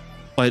with that.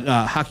 But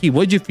Haki,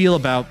 what did you feel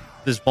about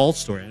this vault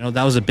story? I know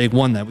that was a big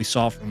one that we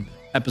saw from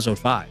episode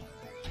 5.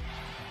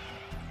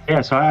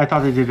 Yeah, so I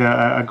thought they did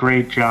a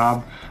great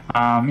job.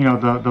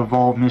 The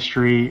vault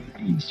mystery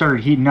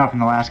started heating up in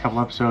the last couple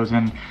episodes,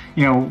 and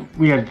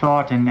we had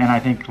thought, and I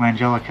think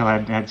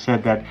Langelica had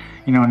said that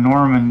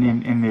Norman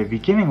in the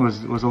beginning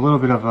was a little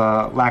bit of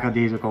a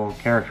lackadaisical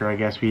character. I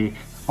guess we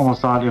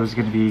almost thought it was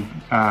going to be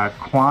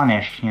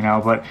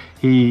Quanish, but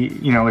he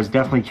is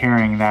definitely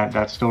carrying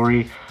that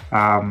story.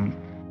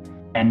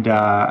 And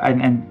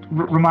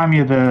remind me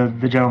of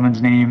the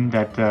gentleman's name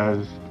that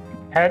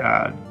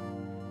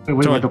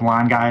with the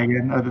blonde guy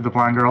again, the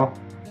blonde girl.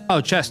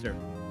 Oh, Chester.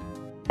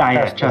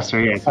 Yeah,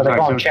 Chester. Yeah. They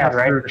call him Chad,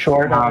 right? For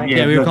short.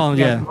 We were calling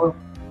him.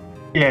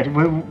 Yeah,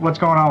 what's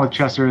going on with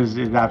Chester is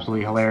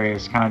absolutely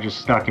hilarious. Kind of just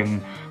stuck in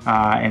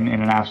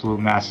an absolute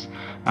mess.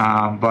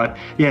 But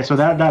yeah, so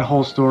that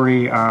whole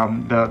story,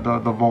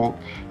 the Vault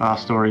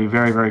story,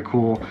 very, very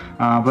cool.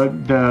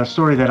 But the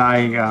story that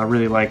I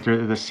really liked,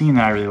 or the scene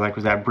that I really liked,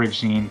 was that bridge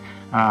scene.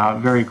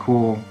 Very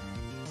cool,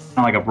 kind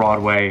of like a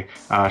Broadway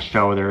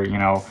show. There,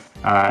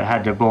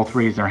 had to both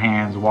raise their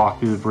hands, walk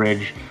through the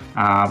bridge.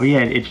 But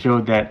yeah, it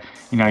showed that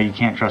you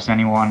can't trust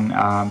anyone.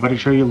 But it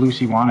showed you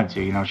Lucy wanted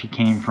to. She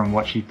came from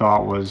what she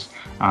thought was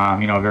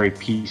a very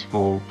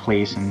peaceful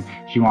place, and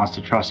she wants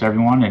to trust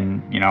everyone.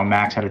 And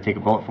Max had to take a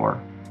bullet for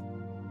her.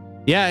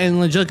 Yeah,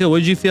 and Angelica, what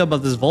did you feel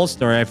about this vault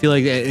story? I feel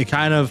like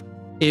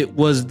it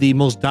was the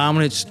most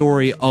dominant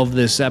story of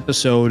this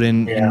episode,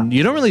 and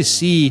you don't really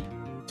see,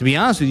 to be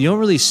honest with you, don't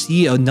really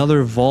see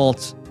another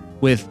vault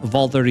with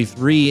Vault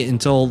 33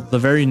 until the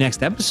very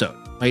next episode.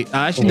 Like,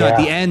 actually, no, at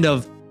the end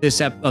of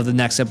the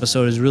next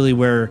episode is really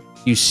where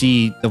you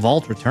see the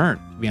vault return.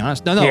 To be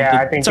honest,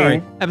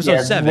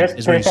 episode 7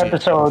 is where you see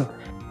episode.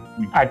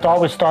 I thought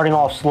was starting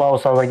off slow,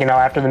 so like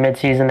after the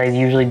mid-season they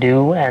usually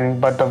do,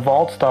 but the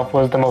vault stuff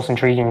was the most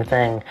intriguing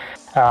thing,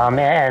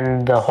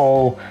 and the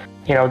whole,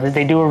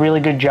 they do a really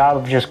good job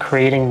of just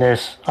creating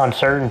this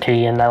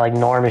uncertainty, and that like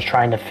Norm is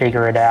trying to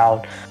figure it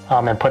out,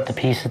 and put the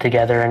pieces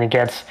together, and it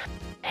gets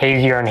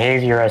hazier and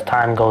hazier as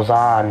time goes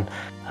on.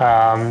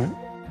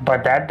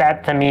 But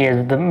that to me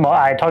is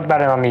I talked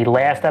about it on the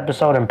last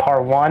episode in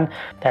part 1,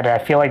 that I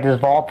feel like this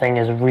vault thing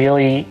is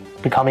really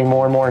becoming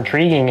more and more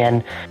intriguing,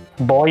 and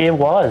boy, it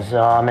was.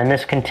 And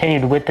this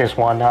continued with this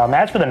one.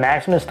 As for the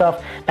Maximus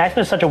stuff,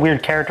 Maximus is such a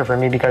weird character for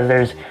me, because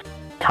there's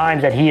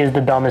times that he is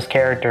the dumbest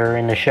character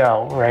in the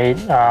show, right?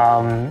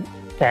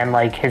 And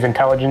like his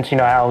intelligence,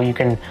 how you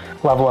can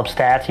level up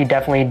stats, he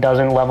definitely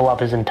doesn't level up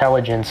his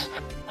intelligence.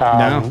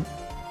 No.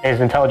 His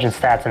intelligence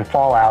stats in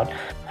Fallout,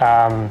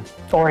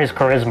 or his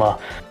charisma.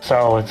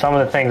 So some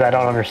of the things I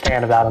don't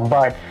understand about him.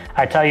 But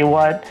I tell you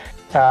what,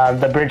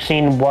 the bridge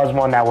scene was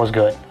one that was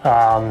good.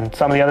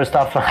 Some of the other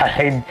stuff,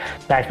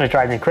 Maximus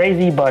drives me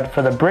crazy, but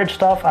for the bridge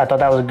stuff, I thought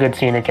that was a good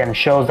scene. Again,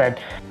 shows that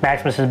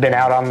Maximus has been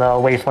out on the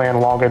wasteland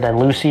longer than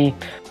Lucy,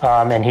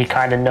 and he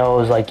kind of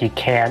knows, like, you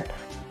can't,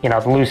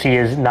 Lucy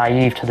is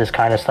naive to this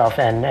kind of stuff,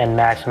 and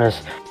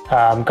Maximus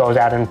goes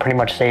out and pretty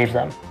much saves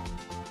them.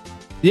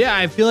 Yeah,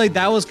 I feel like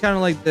that was kind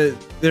of like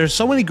there's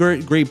so many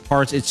great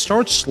parts. It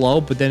starts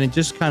slow, but then it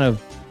just kind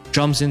of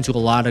jumps into a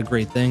lot of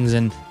great things.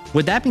 And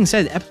with that being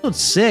said, episode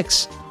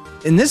 6,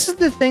 and this is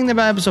the thing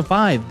about episode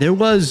 5, there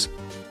was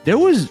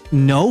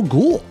no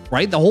Ghoul,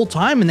 right? The whole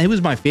time, and he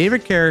was my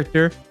favorite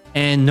character,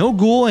 and no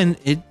Ghoul, and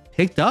it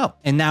picked up.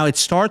 And now it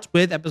starts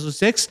with episode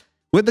 6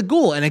 with the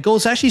Ghoul, and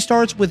it actually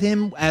starts with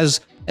him as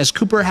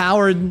Cooper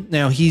Howard.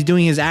 He's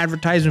doing his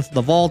advertisement for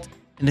the vault,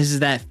 and this is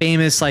that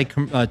famous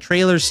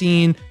trailer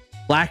scene,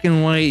 black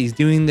and white.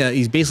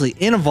 He's basically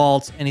in a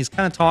vault, and he's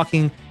kind of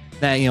talking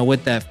that, you know,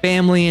 with that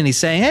family, and he's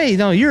saying, hey, you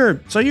know,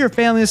 you're a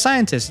family of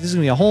scientists. This is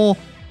gonna be a whole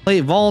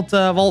plate Vault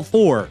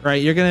 4,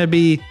 right? You're gonna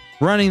be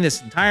running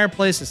this entire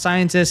place of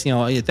scientists. You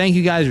know, thank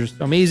you guys, you're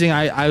so amazing.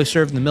 I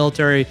served in the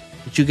military,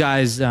 but you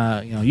guys, you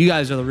know, you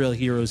guys are the real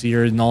heroes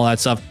here and all that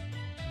stuff.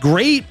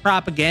 Great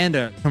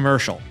propaganda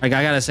commercial. Like,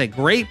 I gotta say,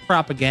 great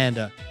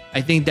propaganda.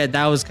 I think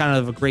that was kind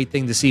of a great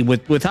thing to see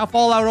with how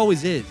Fallout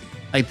always is.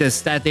 Like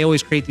this, that they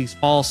always create these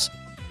false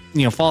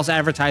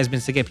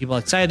advertisements to get people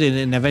excited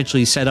and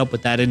eventually set up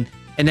with that. And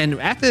then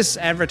after this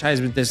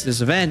advertisement,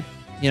 this event,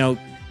 you know,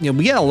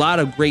 we get a lot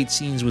of great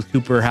scenes with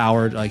Cooper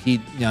Howard. Like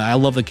I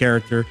love the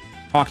character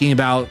talking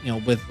about, you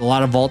know, with a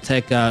lot of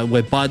Vault-Tec,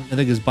 with Bud, I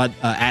think it was Bud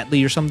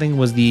Atlee or something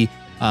was the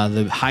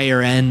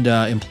higher end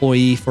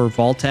employee for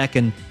Vault-Tec.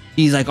 And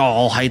he's like,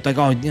 all hyped, like,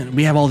 oh, you know,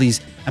 we have all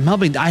these,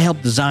 I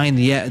helped design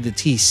the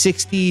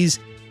T-60s.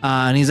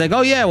 And he's like,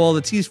 oh yeah, well,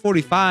 the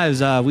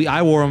T-45s,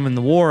 I wore them in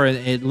the war, and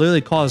it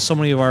literally caused so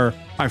many of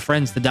my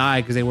friends to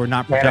die because they were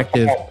not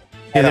protective.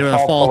 Yeah, they were the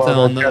fault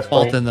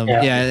in them.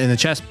 Yeah, in the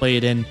chest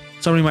plate, and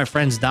so many of my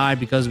friends died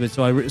because of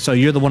it. So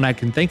you're the one I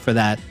can thank for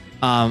that.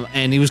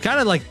 And he was kind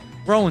of like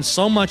throwing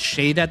so much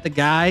shade at the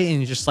guy,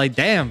 and just like,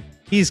 damn,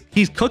 he's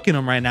cooking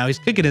him right now. He's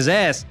kicking his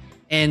ass.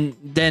 And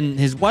then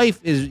his wife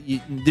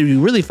you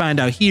really find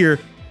out here,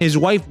 his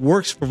wife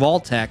works for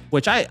Vault-Tec,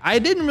 which you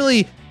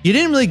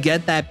didn't really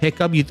get that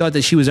pickup. You thought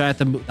that she was at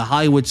the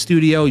Hollywood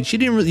studio. You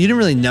didn't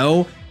really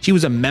know she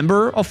was a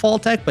member of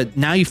Vault-Tec, but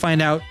now you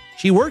find out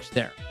she works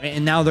there. Right?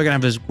 And now they're gonna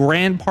have this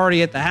grand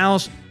party at the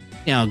house.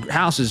 You know,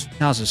 house is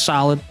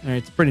solid. Right?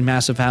 It's a pretty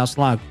massive house, a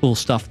lot of cool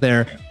stuff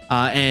there.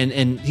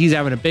 And he's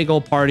having a big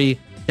old party,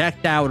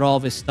 decked out with all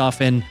of his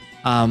stuff. And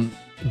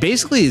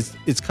basically,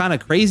 it's kind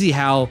of crazy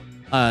how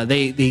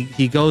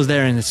he goes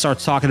there and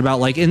starts talking about,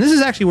 like, and this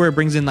is actually where it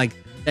brings in like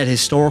that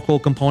historical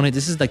component.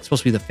 This is like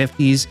supposed to be the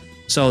 50s.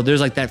 So there's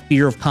like that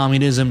fear of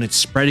communism that's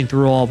spreading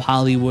through all of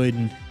Hollywood,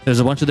 and there's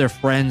a bunch of their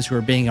friends who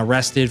are being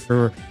arrested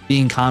for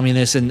being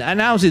communists. And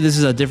obviously this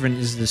is a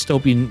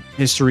dystopian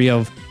history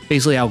of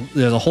basically how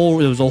there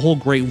was a whole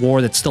great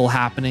war that's still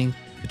happening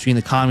between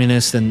the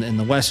communists and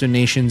the Western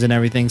nations and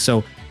everything.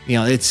 So, you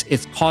know,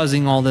 it's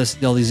causing all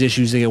these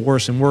issues to get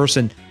worse and worse.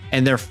 And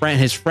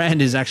his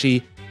friend is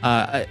actually,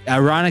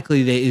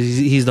 ironically,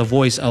 he's the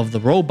voice of the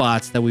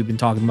robots that we've been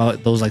talking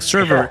about, those like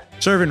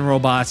servant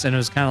robots. And it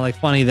was kind of like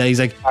funny that he's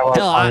like,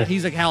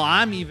 hell,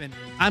 I'm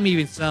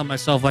even selling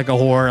myself like a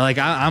whore. Like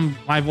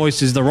my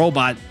voice is the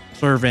robot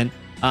servant.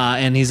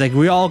 And he's like,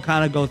 we all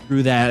kind of go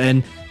through that.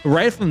 And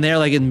right from there,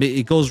 like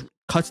it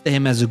cuts to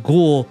him as a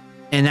ghoul.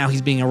 And now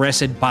he's being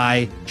arrested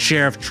by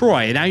Sheriff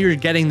Troy. And now you're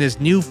getting this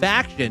new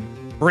faction,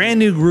 brand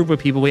new group of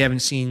people we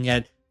haven't seen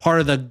yet, part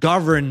of the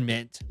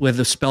government,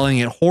 with spelling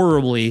it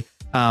horribly.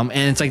 And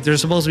it's like there's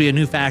supposed to be a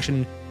new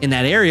faction in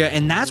that area,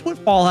 and that's what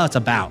Fallout's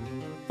about.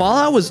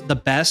 Fallout was the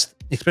best,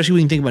 especially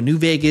when you think about New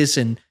Vegas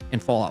and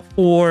Fallout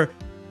 4,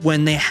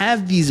 when they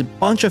have these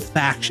bunch of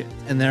factions,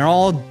 and they're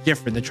all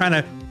different. They're trying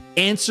to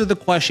answer the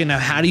question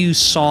of how do you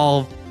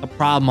solve a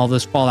problem of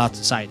this Fallout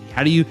society?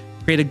 How do you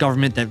create a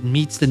government that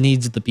meets the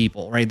needs of the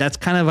people, right? That's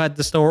kind of what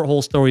the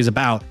whole story is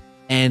about.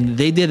 And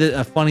they did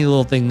a funny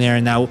little thing there.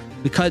 And now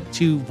we cut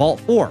to Vault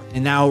 4,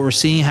 and now we're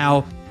seeing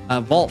how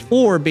Vault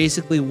 4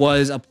 basically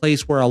was a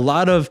place where a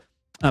lot of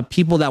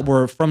people that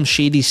were from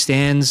shady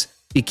stands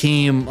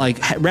became like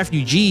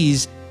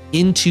refugees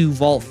into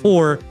Vault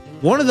 4.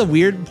 One of the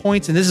weird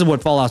points, and this is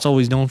what Fallout's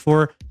always known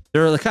for,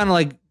 they're kind of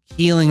like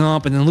healing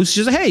up, and then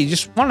Lucy's just like, hey, you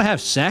just want to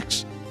have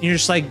sex? And you're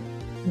just like,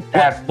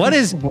 what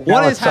is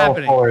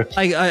happening?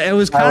 Like it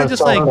was kind of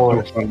just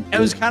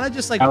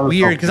like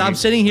weird, because I'm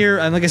sitting here,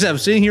 and like I said, I'm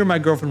sitting here with my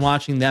girlfriend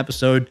watching the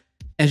episode,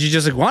 and she's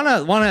just like,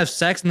 wanna have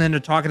sex, and then they're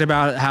talking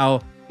about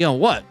how, you know,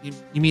 what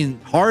you mean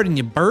hard and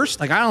you burst?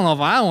 Like, I don't know if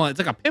I want, it's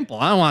like a pimple,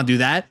 I don't want to do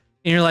that.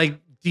 And you're like,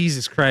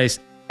 Jesus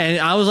Christ. And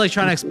I was like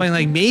trying to explain,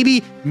 like,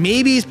 maybe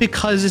it's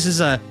because this is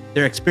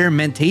their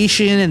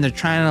experimentation and they're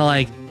trying to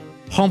like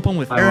pump them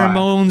with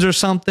pheromones or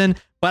something.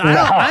 But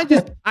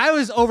I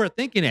was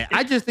overthinking it.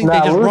 I just think they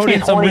just wrote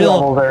in some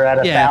real. They're at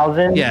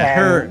 1,000.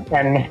 Yeah,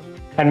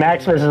 and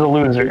Maximus is a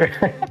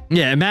loser.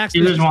 Yeah,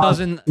 Maximus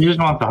doesn't. You just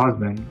want the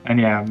husband, and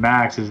yeah,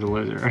 Max is the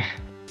loser.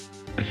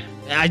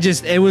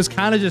 It was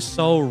kind of just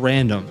so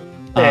random.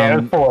 Yeah,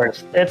 it was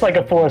forced. It's like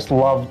a forced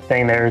love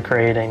thing they were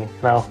creating.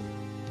 No,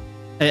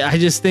 I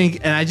just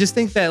think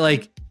that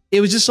like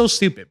it was just so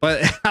stupid.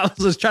 But I was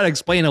just trying to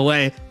explain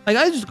away. Like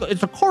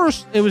it's of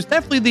course it was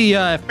definitely the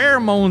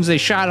pheromones they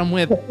shot him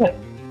with.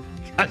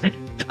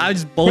 I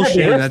was just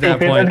bullshitting at that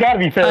point. There's got to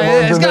be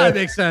pheromones. It's got to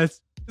make sense.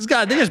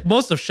 They just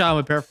must have shot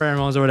with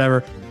pheromones or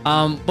whatever.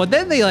 But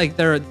then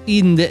they're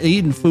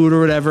eating food or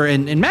whatever,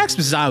 and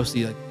Maximus is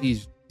obviously like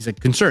he's like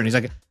concerned. He's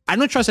like, I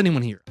don't trust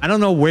anyone here. I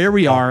don't know where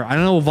we are. I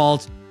don't know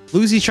Vault.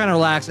 Lucy's trying to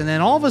relax, and then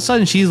all of a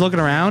sudden she's looking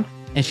around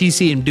and she's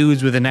seeing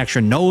dudes with an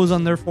extra nose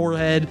on their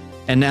forehead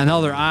and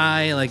another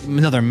eye, like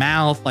another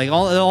mouth, like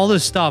all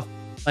this stuff.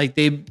 Like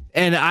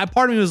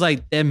part of me was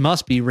like, there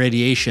must be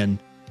radiation,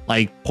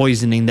 like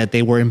poisoning that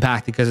they were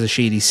impacted because of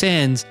Shady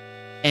Sands.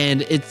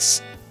 And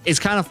it's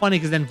kind of funny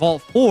because then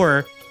Vault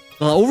 4,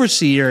 the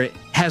overseer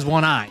has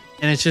one eye,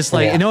 and it's just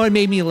like, you know, it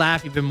made me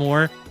laugh even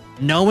more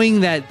knowing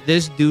that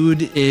this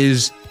dude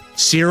is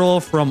Cyril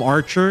from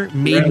Archer.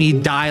 Made me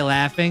die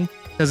laughing,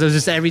 because it was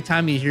just every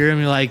time you hear him,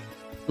 you're like,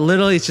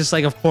 literally, it's just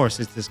like, of course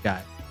it's this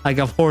guy. Like,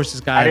 of course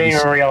this guy. I didn't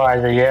even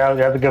realize it. Yeah,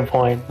 that's a good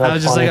point. That's I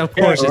was just funny. like, of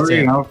course it's him.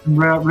 You know, from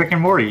Rick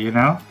and Morty, you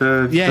know?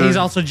 He's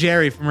also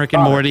Jerry from Rick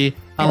and Morty.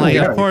 I'm like,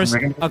 of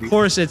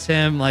course it's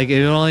him. Like,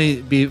 it would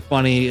only be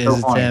funny as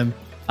it's him.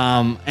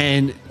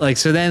 And like,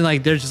 so then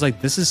like, they're just like,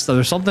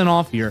 there's something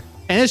off here.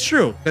 And it's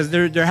true, because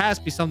there has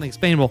to be something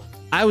explainable.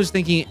 I was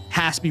thinking it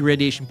has to be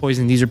radiation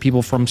poisoning. These are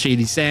people from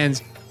Shady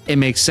Sands. It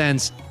makes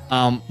sense.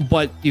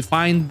 But you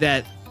find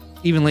that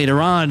even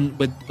later on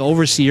with the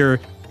overseer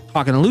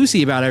talking to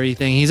Lucy about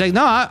everything, he's like,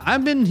 no,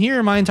 I've been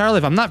here my entire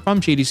life. I'm not from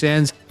Shady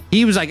Sands.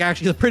 He was like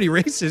actually pretty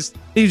racist.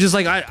 He was just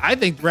like, I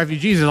think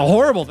refugees is a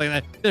horrible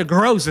thing. They're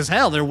gross as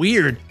hell. They're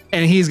weird.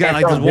 And he's got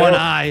like this one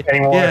eye.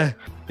 Anymore.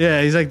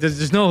 Yeah. He's like,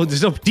 there's no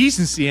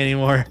decency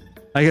anymore.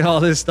 Like all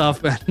this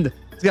stuff. And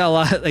it's got a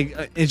lot.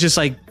 Like, it's just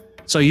like,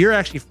 so you're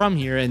actually from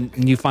here,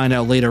 and you find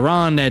out later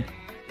on that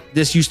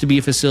this used to be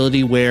a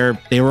facility where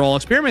they were all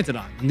experimented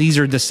on. And these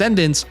are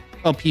descendants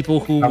of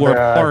people who were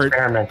part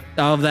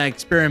of that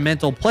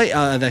experimental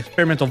the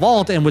experimental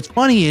vault. And what's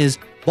funny is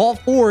Vault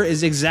 4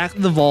 is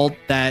exactly the vault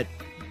that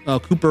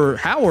Cooper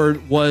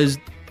Howard was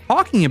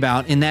talking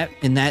about in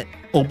that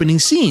opening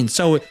scene.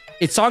 So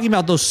it's talking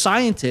about those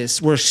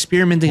scientists were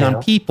experimenting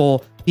on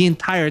people the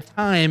entire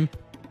time.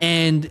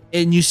 And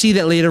you see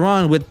that later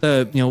on with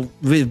the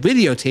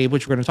videotape,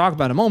 which we're going to talk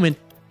about in a moment,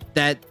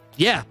 that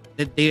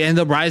they end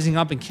up rising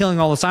up and killing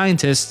all the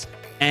scientists,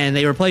 and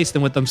they replaced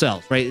them with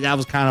themselves, right? That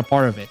was kind of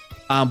part of it.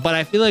 But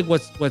I feel like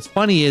what's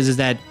funny is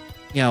that,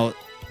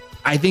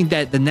 I think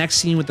that the next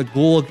scene with the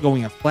ghoul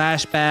going a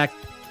flashback,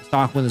 he's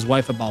talking with his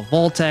wife about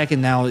Vault-Tec, and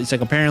now it's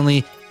like,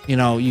 apparently,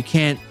 you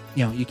can't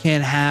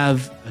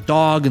have a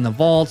dog in the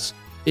vaults.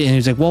 And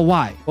he's like, well,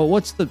 why? Well,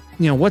 what's the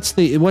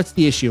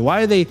issue?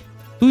 Why are they?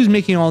 Who's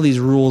making all these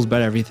rules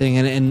about everything?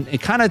 And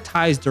it kind of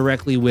ties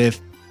directly with,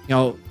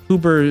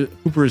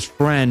 Cooper's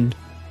friend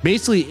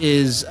basically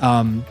is,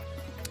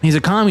 he's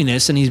a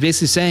communist, and he's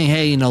basically saying,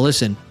 hey,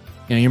 listen,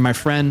 you're my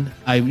friend.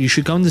 You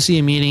should come to see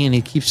a meeting. And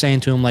he keeps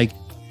saying to him, like,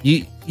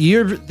 you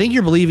think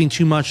you're believing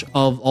too much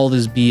of all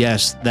this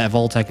BS that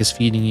Vault-Tec is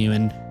feeding you.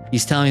 And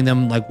he's telling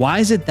them, like, why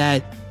is it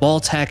that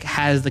Vault-Tec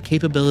has the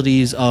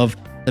capabilities of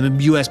the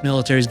U.S.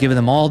 military is giving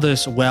them all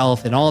this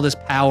wealth and all this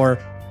power?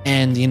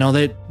 And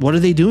what are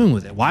they doing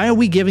with it? Why are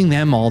we giving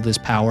them all this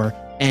power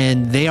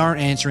and they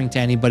aren't answering to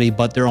anybody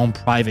but their own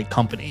private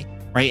company,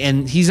 right?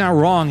 And he's not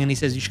wrong. And he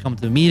says you should come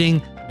to the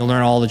meeting. You'll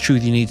learn all the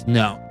truth you need to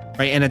know,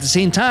 right? And at the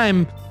same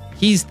time,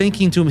 he's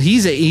thinking to him,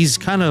 he's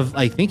kind of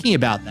like thinking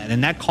about that,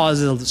 and that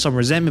causes some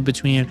resentment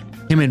between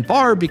him and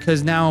Barb,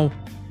 because now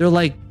they're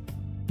like,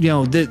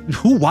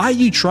 why are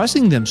you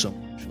trusting them so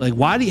much?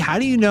 Like, how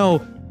do you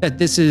know that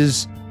this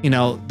is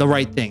the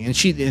right thing? And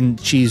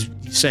she's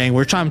saying,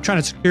 I'm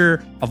trying to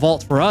secure a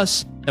vault for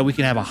us, that we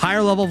can have a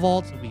higher level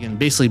vault, so we can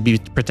basically be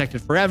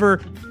protected forever.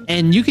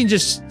 And you can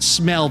just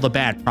smell the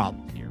bad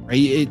problem here,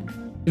 right?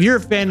 If you're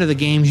a fan of the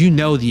games, you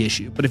know the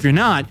issue. But if you're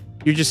not,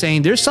 you're just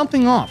saying there's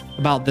something off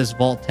about this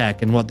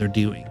Vault-Tec and what they're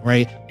doing,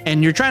 right?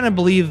 And you're trying to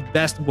believe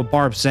best of what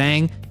Barb's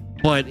saying,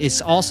 but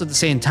it's also at the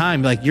same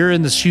time, like, you're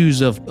in the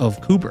shoes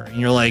of Cooper, and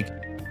you're like,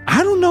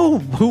 I don't know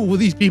who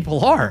these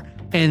people are,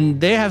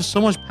 and they have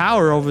so much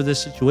power over this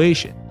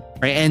situation,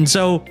 right? And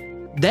so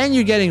then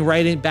you're getting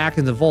back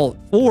in the Vault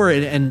 4,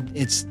 and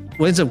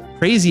what ends up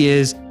crazy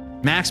is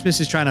Maximus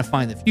is trying to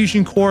find the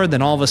fusion core.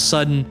 Then all of a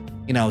sudden,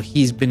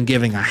 he's been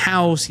giving a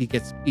house. He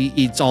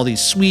eats all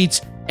these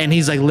sweets, and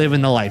he's like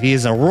living the life. He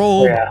has a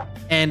robe,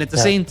 and at the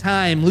same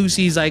time,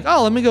 Lucy's like,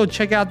 oh, let me go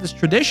check out this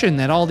tradition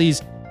that all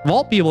these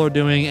Vault people are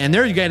doing, and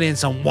they're getting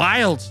some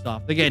wild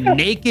stuff. They're getting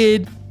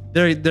naked.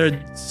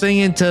 They're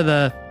singing to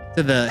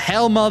the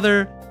Hell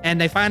Mother. And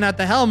they find out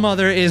the Hell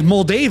Mother is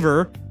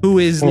Moldaver, who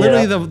is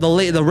literally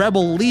the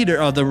rebel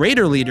leader, or the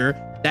raider leader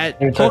that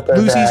took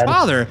Lucy's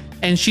father.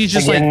 And she's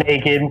just like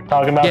naked,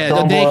 talking about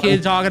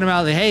talking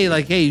about,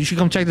 hey, you should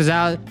come check this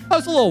out. Oh,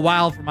 it's a little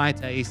wild for my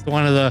taste.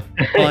 One of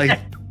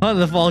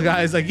the fall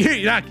guys, like,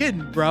 you're not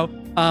kidding, bro.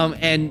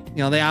 And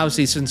they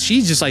obviously, since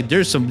she's just like,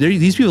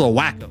 these people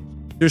are wackos.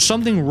 There's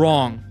something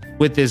wrong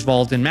with this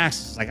vault. And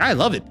Max is like, I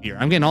love it here.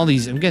 I'm getting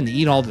to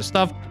eat all this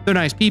stuff. They're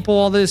nice people,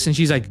 all this. And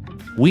she's like,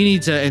 we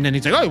need to, and then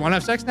he's like, oh, you want to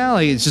have sex now?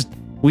 Like, it's just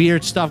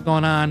weird stuff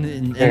going on,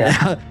 and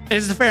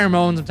it's the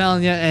pheromones, I'm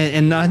telling you.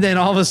 And then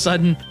all of a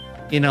sudden,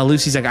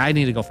 Lucy's like, I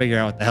need to go figure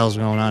out what the hell's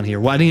going on here.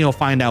 Well, I need to go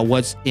find out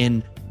what's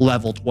in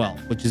level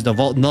 12, which is the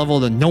vault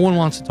level that no one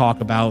wants to talk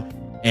about,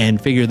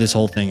 and figure this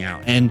whole thing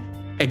out. And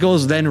it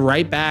goes then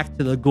right back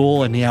to the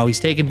ghoul, and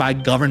he's taken by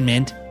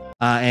government,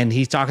 and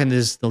he's talking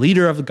to the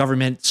leader of the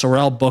government,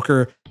 Sorrel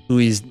Booker, who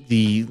is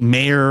the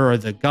mayor or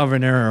the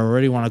governor, or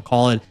whatever you want to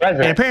call it.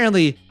 President. And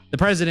apparently the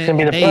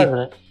president,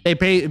 they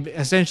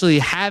essentially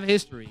have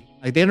history.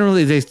 Like,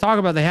 they talk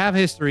about, they have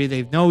history.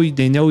 They know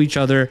each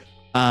other.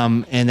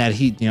 And that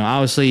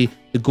obviously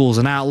the ghoul's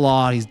an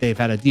outlaw. They've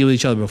had to deal with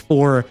each other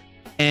before.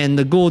 and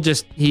the ghoul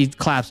he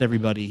claps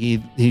everybody.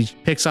 He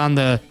picks on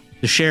the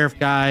sheriff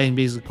guy and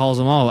basically calls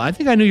him, "Oh, I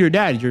think I knew your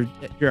dad.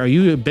 Are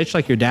you a bitch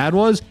like your dad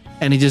was?"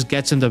 And he just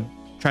gets him to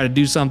try to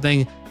do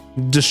something,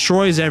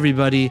 destroys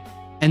everybody.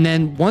 And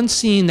then one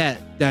scene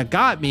that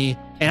got me,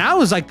 and I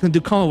was like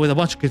to come up with a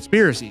bunch of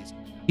conspiracies.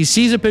 He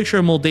sees a picture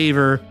of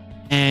Moldaver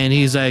and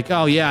he's like,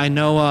 "Oh yeah, I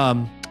know.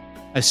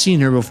 I've seen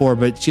her before,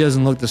 but she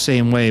doesn't look the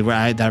same way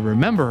that I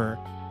remember her."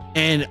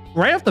 And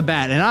right off the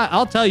bat, and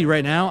I'll tell you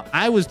right now,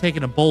 I was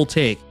taking a bold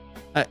take.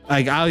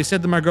 I always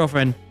said to my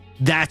girlfriend,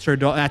 "That's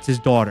his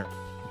daughter."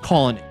 I'm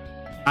calling it.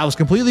 I was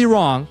completely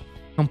wrong,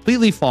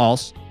 completely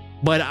false,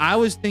 but I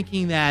was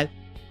thinking that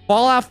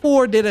Fallout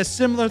 4 did a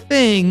similar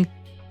thing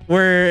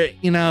where,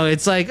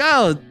 it's like,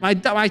 "Oh,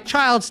 my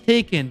child's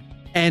taken,"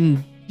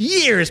 and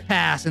years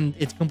pass and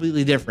it's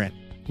completely different.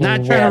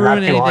 Not trying to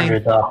ruin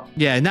anything. Though.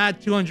 Yeah,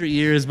 not 200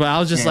 years, but I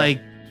was just like,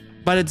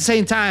 but at the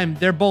same time,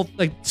 they're both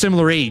like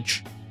similar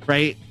age,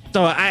 right?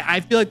 So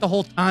I feel like the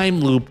whole time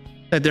loop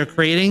that they're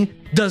creating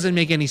doesn't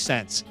make any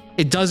sense.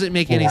 It doesn't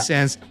make any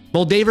sense.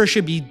 Moldaver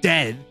should be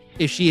dead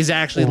if she is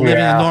actually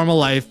living a normal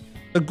life.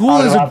 The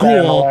ghoul is a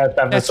ghoul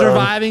that's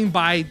surviving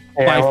by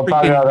we'll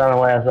talk about that in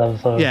the last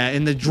episode. Yeah,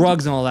 and the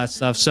drugs and all that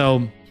stuff.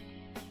 So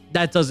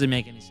that doesn't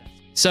make any sense.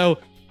 So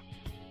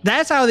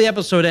that's how the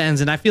episode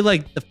ends, and I feel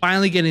like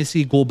finally getting to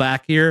see Ghoul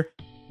back here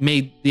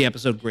made the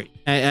episode great.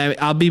 I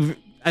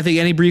think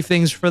any brief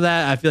things for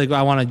that. I feel like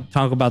I want to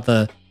talk about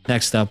the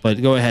next stuff, but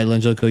go ahead,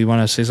 Angelico. You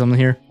want to say something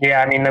here?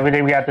 Yeah, I mean,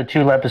 we got the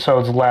 2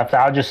 episodes left.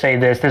 I'll just say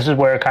this is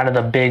where kind of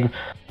the big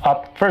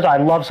up. First, I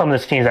love some of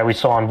the scenes that we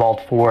saw in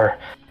Vault 4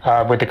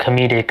 with the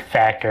comedic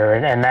factor,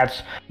 and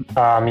that's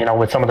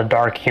with some of the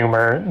dark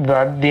humor.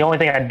 The only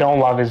thing I don't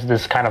love is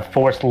this kind of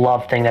forced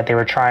love thing that they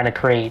were trying to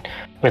create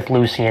with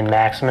Lucy and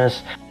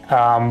Maximus.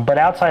 But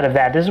outside of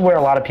that, this is where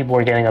a lot of people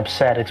were getting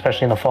upset,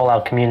 especially in the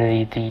Fallout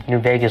community, the New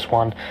Vegas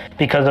one,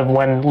 because of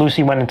when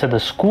Lucy went into the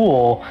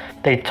school,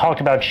 they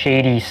talked about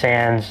Shady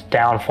Sands'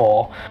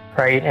 downfall,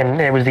 right? And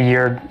it was the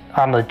year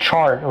on the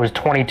chart, it was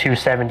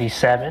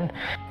 2277.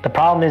 The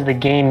problem is the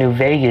game New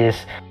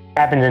Vegas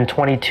happened in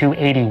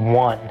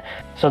 2281.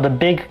 So the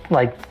big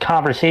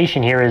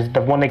conversation here is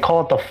when they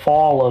call it the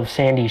fall of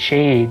Sandy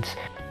Shades,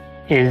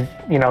 is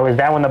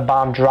that when the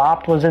bomb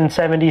dropped was in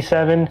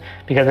 77?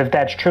 Because if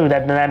that's true,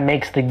 that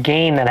makes the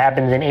game that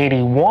happens in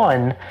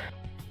 81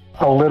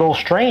 a little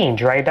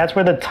strange, right? That's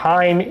where the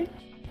timeline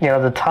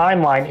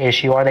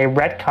issue. Are they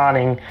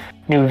retconning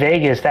New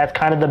Vegas? That's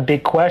kind of the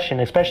big question,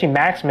 especially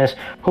Maximus,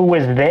 who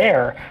was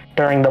there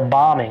during the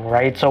bombing,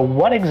 right? So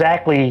what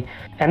exactly,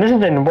 and this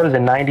is in,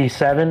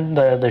 97,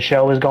 the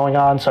show is going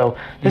on, so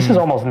this is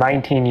almost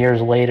 19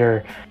 years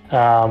later,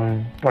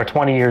 or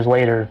 20 years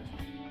later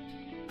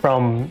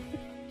from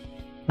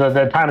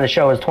the time of the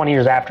show is 20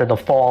 years after the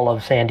fall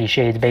of Sandy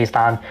Shades based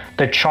on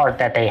the chart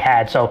that they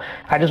had. So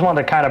I just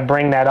wanted to kind of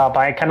bring that up.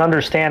 I can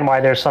understand why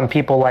there's some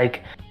people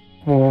like,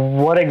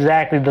 what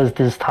exactly does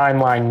this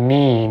timeline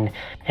mean?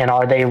 And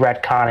are they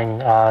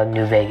retconning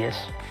New Vegas?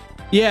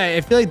 Yeah,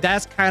 I feel like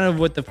that's kind of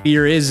what the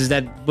fear is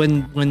that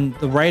when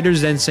the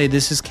writers then say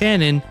this is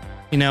canon,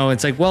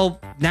 it's like, well,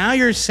 now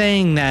you're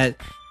saying that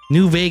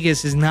New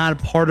Vegas is not a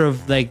part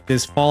of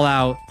this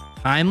Fallout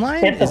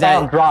timeline? If the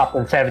bomb dropped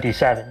in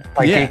 77.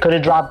 It could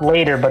have dropped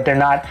later, but they're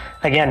not.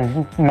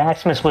 Again,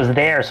 Maximus was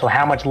there, so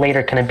how much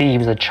later can it be? He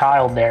was a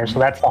child there, so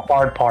that's the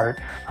hard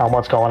part on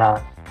what's going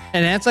on.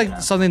 And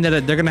that's something that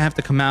they're going to have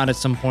to come out at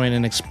some point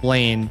and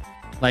explain.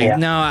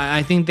 No,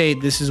 I think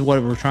this is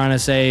what we're trying to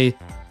say.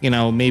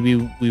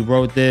 Maybe we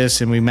wrote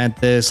this and we meant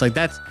this.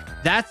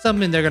 That's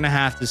something they're going to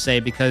have to say,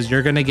 because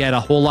you're going to get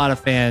a whole lot of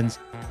fans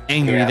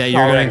angry that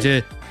you're going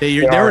to...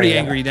 They're already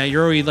angry that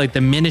you're already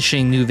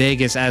diminishing New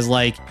Vegas as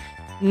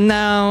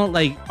no,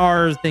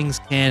 our thing's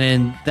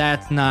canon.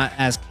 That's not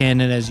as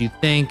canon as you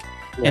think.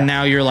 Yeah. And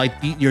now you're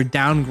you're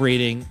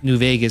downgrading New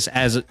Vegas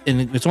and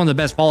it's one of the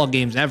best Fallout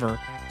games ever.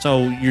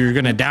 So you're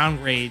going to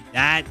downgrade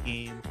that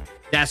game.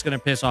 That's going to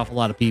piss off a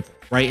lot of people,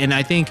 right? And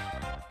I think,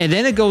 and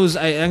then it goes,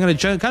 I'm going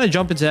to kind of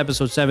jump into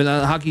episode 7.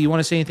 Hockey, you want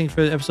to say anything for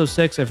episode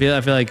 6? I feel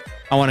like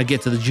I want to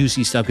get to the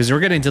juicy stuff because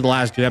we're getting to the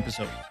last 2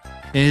 episodes.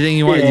 Anything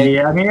you want to do?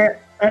 Yeah. I mean,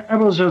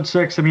 episode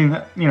 6, I mean,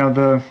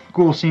 the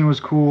ghoul scene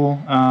was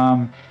cool.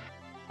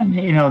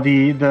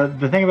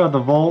 The thing about the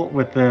vault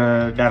with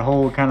that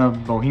whole kind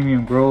of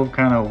Bohemian Grove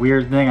kind of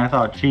weird thing, I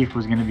thought Chief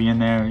was going to be in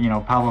there.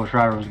 Pablo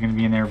Schreiber was going to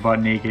be in there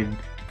butt naked,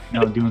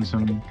 doing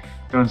some he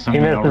missed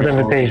his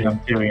invitation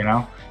too,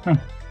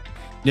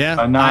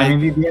 Yeah. No, I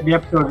mean the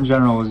episode in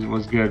general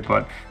was good,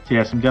 but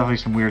yeah, definitely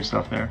some weird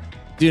stuff there.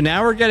 Dude,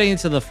 now we're getting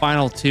into the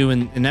final 2,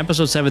 and in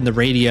episode 7, the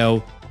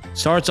radio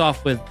starts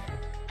off with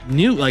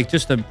new,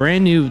 just a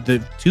brand new,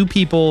 the 2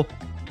 people,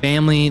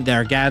 family that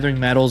are gathering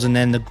metals, and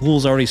then the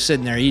ghoul's already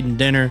sitting there eating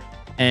dinner,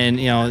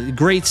 and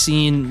great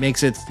scene,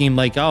 makes it seem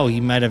like, oh,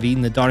 he might have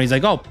eaten the daughter. He's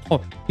like, oh,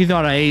 you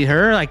thought I ate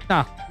her?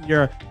 Nah,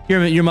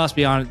 you must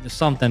be on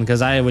something,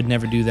 because I would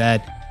never do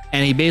that.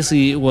 And he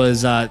basically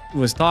was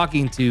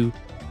talking to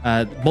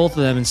both of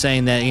them and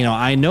saying that,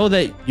 I know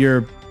that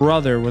your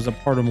brother was a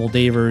part of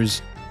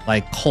Moldaver's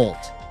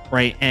cult,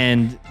 right?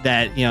 And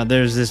that, you know,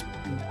 there's this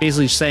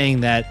basically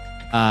saying that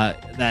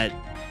that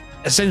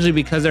essentially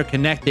because they're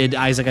connected,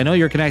 Isaac, I know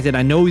you're connected.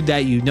 I know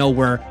that you know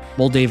where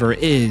Moldaver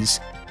is,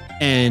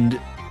 and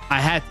I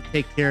had to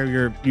take care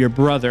of your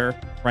brother,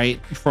 right?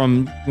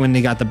 From when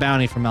they got the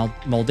bounty from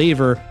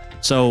Moldaver.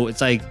 So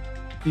it's like,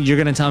 you're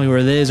gonna tell me where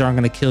it is, or I'm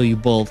gonna kill you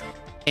both.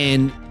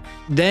 And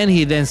then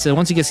he then said,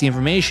 once he gets the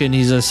information,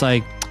 he's just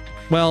like,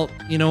 well,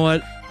 you know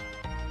what?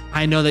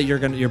 I know that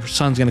your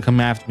son's gonna come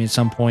after me at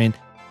some point.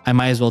 I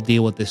might as well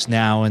deal with this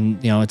now.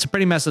 And you know, it's a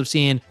pretty messed up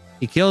scene.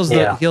 He kills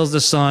the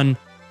son,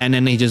 and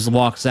then he just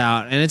walks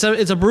out. And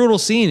it's a brutal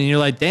scene. And you're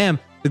like, damn,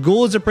 the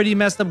Ghoul is a pretty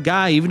messed up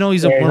guy, even though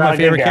he's one of my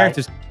favorite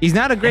characters. He's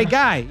not a great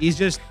guy. He's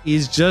just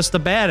a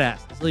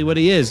badass. That's really what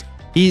he is.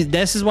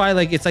 This is why,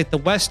 like, it's like the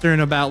Western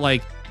about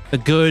like the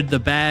good, the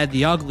bad,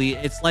 the ugly.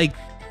 It's like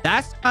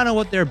that's kind of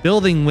what they're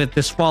building with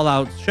this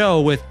Fallout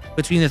show, with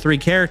between the three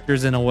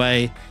characters in a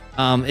way.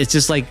 It's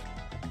just like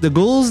the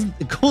Ghoul's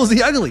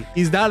the ugly.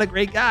 He's not a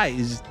great guy.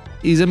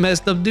 He's a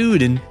messed up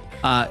dude. And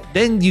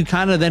then you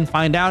kind of then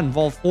find out in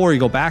Vault 4, you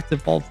go back to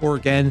Vault 4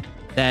 again,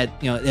 that,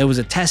 you know, there was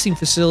a testing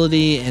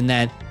facility, and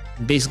that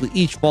basically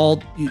each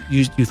vault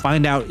you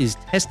find out is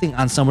testing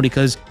on somebody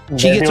because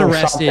she gets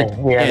arrested.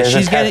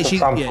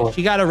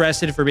 She got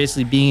arrested for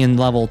basically being in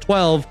level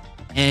 12,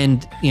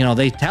 and you know,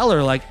 they tell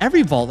her like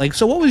every vault, like,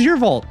 so what was your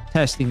vault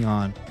testing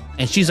on?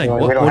 And she's like,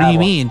 what do you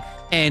mean?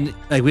 And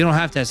like, we don't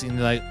have testing. And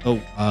they're like,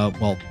 oh,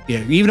 well,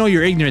 yeah, even though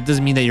you're ignorant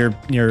doesn't mean that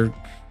you're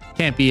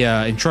can't be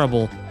in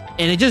trouble.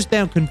 And it just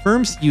now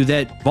confirms to you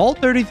that Vault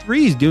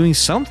 33 is doing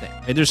something.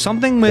 Right? There's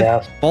something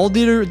with Vault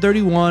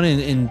 31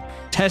 and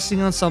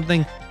testing on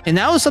something. And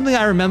that was something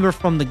I remember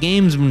from the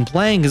games when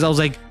playing, because I was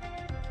like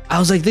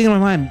thinking in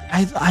my mind,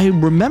 I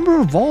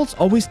remember Vault's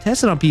always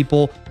testing on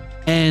people,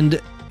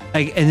 and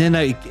like, and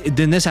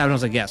then this happened. I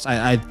was like, yes,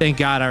 I thank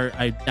God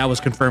that was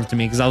confirmed to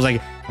me, because I was like,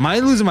 am I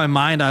losing my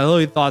mind? I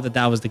really thought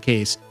that was the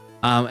case.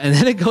 And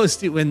then it goes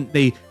to when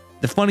the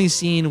funny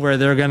scene where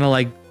they're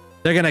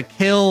gonna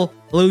kill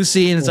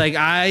Lucy, and it's like,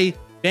 I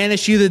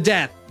banish you to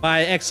death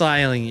by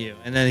exiling you,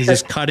 and then he's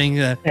just cutting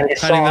the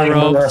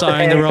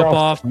rope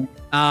off.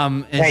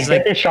 And hey,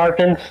 get this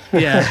sharpened.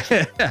 Yeah,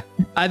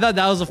 I thought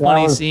that was a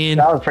funny scene.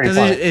 That was pretty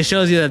funny. It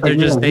shows you that they're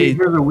just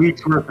here's a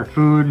week's worth of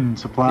food and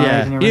supplies.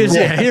 Yeah, and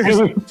everything.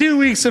 here's 2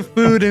 weeks of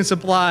food and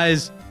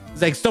supplies.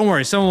 It's like, don't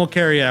worry, someone will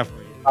carry it out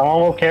for you.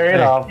 Someone will carry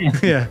it off.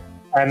 Yeah.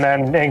 And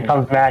then in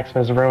comes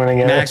Maximus ruining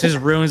it. Maximus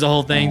ruins the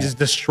whole thing, just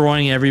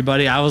destroying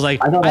everybody. I was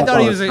like, I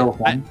thought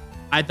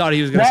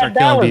he was gonna start killing people.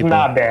 That was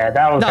not bad.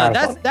 That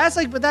was that's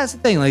like, but that's the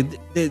thing. Like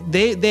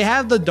they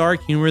have the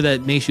dark humor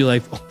that makes you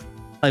like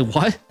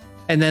what?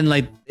 And then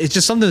like, it's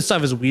just some of the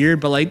stuff is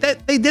weird, but like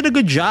that they did a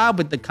good job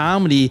with the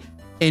comedy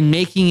and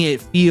making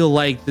it feel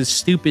like the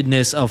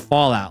stupidness of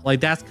Fallout.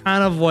 Like that's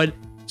kind of what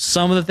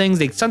some of the things,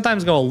 they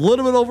sometimes go a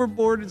little bit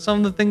overboard in some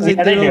of the things they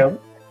do.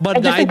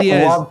 But the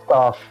idea is love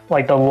stuff,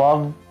 like the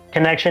love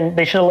connection,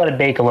 they should have let it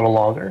bake a little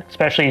longer.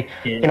 Especially,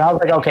 you know, I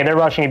was like, okay, they're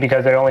rushing it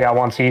because they only got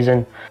one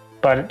season.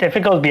 But if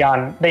it goes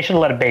beyond, they should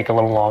have let it bake a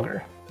little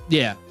longer.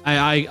 Yeah,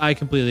 I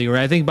completely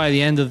agree. I think by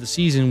the end of the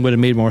season would have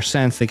made more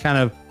sense. They kind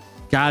of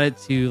got it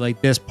to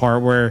like this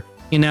part where,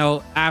 you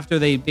know, after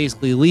they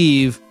basically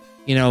leave,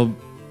 you know,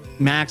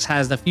 Max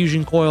has the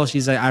fusion coil.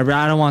 She's like, I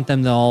don't want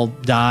them to all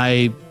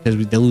die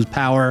because they lose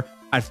power.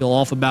 I feel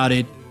off about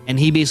it. And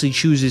he basically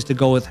chooses to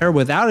go with her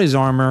without his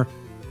armor.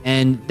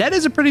 And that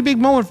is a pretty big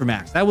moment for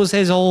Max. That was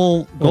his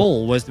whole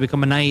goal, was to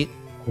become a knight.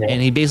 Yeah.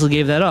 And he basically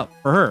gave that up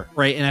for her,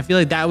 right? And I feel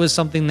like that was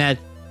something that,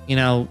 you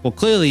know, well,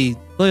 clearly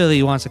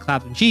he wants to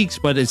clap them cheeks,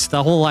 but it's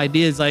the whole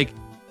idea is like,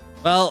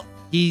 well,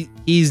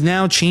 he's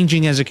now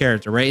changing as a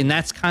character, right? And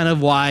that's kind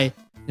of why,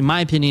 in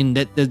my opinion,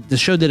 that the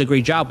show did a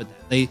great job with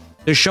that.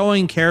 They're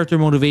showing character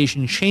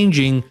motivation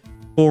changing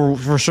for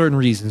certain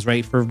reasons,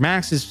 right? For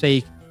Max's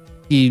sake,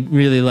 he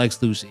really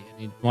likes Lucy and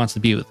he wants to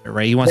be with her,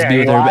 right? He wants to be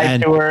with her,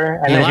 and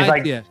then she's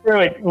like, screw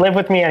it, live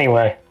with me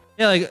anyway.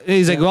 Yeah, like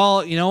he's like,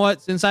 well, you know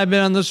what? Since I've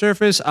been on the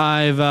surface,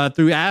 I've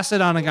threw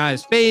acid on a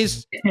guy's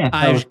face.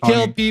 I've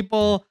killed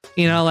people.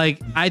 You know,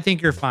 like, I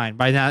think you're fine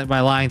by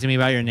lying to me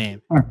about your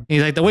name.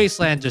 He's like, the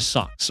wasteland just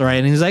sucks, right?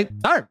 And he's like,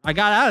 darn, I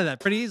got out of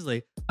that pretty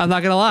easily. I'm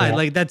not gonna lie,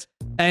 like that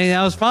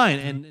was fine.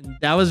 And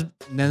that was.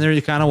 And then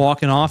they're kind of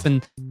walking off,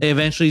 and they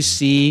eventually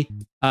see,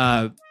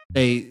 now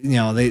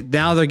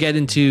they're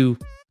getting to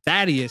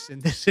Thaddeus,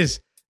 and this is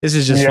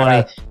just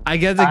funny. I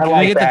get the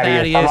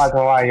Thaddeus. I'm not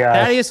gonna lie,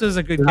 guys. Thaddeus was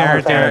a good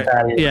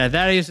character. Yeah,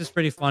 Thaddeus is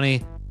pretty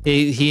funny.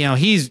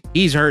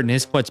 He's hurting.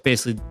 His foot's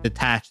basically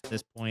detached at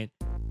this point.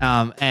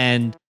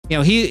 And you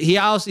know, he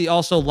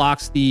also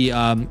locks the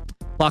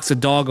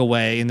dog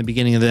away in the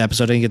beginning of the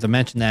episode. I didn't get to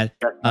mention that.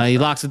 He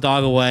locks the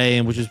dog away,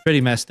 and which is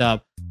pretty messed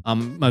up.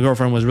 My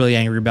girlfriend was really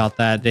angry about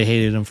that. They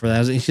hated him for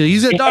that.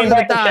 He's a dog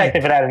gonna die.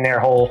 If it had an air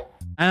hole.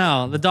 I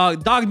know the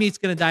dog meat's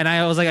gonna die, and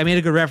I was like, I made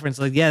a good reference.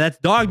 Like, yeah, that's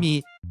dog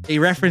meat. They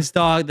referenced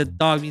the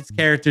dog meat's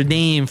character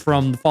name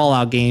from the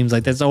Fallout games.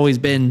 Like, that's always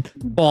been.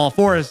 Fallout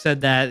 4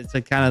 said that. It's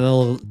like kind of a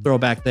little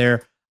throwback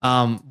there.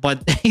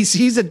 But he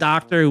sees a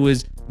doctor who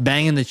was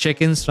banging the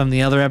chickens from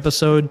the other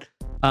episode,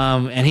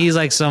 And he's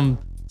like some.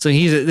 So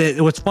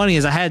what's funny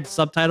is I had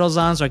subtitles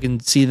on so I can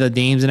see the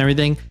names and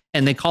everything,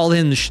 and they called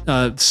him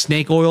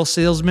Snake Oil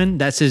Salesman.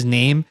 That's his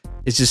name.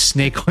 It's just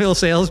Snake Oil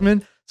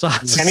Salesman. So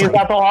and he's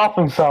about to off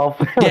himself.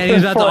 Yeah,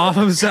 he's about to off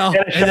himself.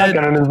 And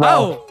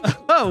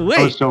then,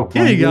 wait, so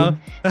here you go.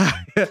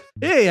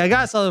 Hey, I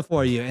got something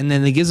for you. And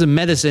then he gives him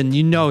medicine.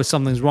 You know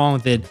something's wrong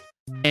with it,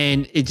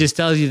 and it just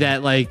tells you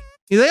that like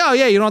he's like, oh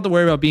yeah, you don't have to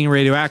worry about being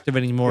radioactive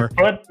anymore.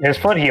 His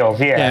foot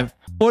heals. Yeah,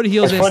 foot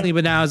heals instantly.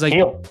 But now it's like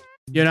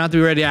you're not to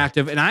be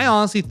radioactive. And I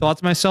honestly thought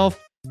to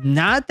myself,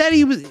 not that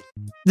he was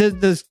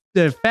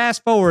the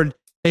fast forward.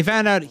 They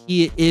found out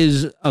he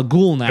is a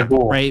ghoul now,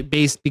 right?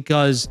 Based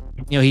because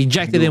he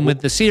injected him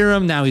with the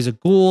serum. Now he's a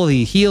ghoul.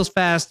 He heals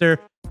faster,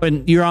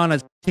 but you're on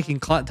a ticking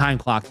time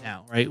clock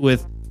now, right?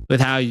 With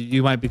how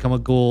you might become a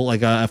ghoul,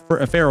 like a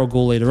feral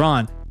ghoul later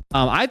on.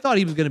 I thought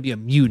he was going to be a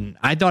mutant.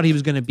 I thought he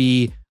was going to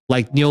be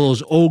like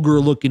those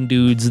ogre-looking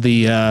dudes.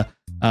 Good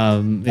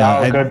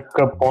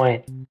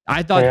point.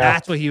 I thought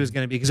that's what he was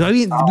going to be because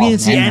we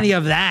didn't see any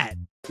of that.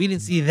 We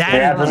didn't see that.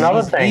 Yeah, that's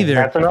another thing. Either.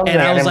 That's another thing.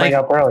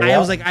 I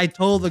was like, I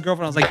told the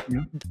girlfriend, I was like,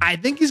 I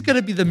think he's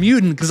gonna be the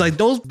mutant because like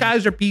those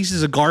guys are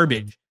pieces of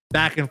garbage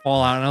back in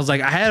Fallout, and I was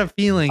like, I had a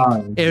feeling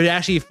it would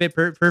actually fit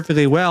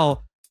perfectly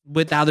well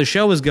with how the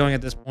show was going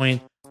at this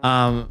point.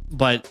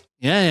 But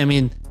yeah, I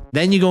mean,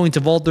 then you go into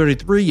Vault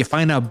 33, you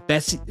find out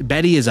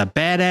Betty is a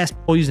badass,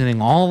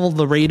 poisoning all of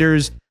the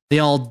raiders. They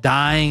all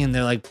dying and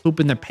they're like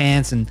pooping their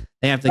pants and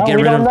they have to get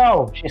rid of. We don't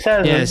know. She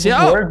says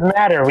words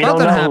matter. We don't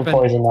know who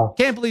poisoned them.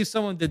 Can't believe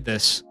someone did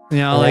this.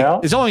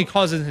 Like it's only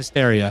causing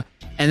hysteria.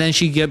 And then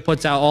she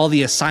puts out all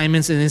the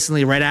assignments and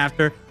instantly right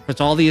after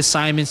puts all the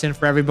assignments in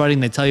for everybody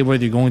and they tell you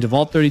whether you're going to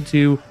Vault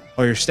 32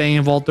 or you're staying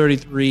in Vault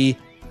 33.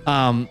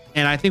 And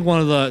I think one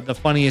of the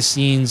funniest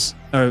scenes,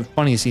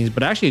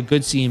 but actually a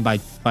good scene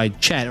by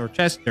Chet or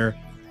Chester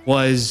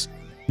was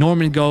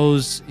Norman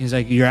goes, he's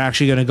like, you're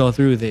actually going to go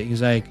through with it.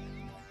 He's like,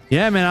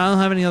 yeah, man, I don't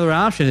have any other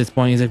option at this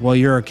point. He's like, well,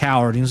 you're a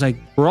coward. He was like,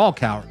 we're all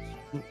cowards.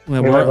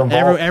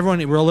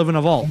 Everyone, we're all living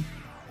a vault.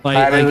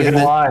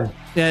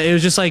 Yeah, it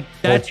was just like,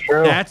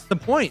 that's the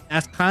point.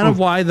 That's kind of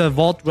why the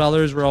vault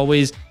dwellers were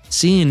always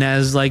seen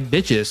as like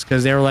bitches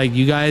because they were like,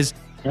 you guys,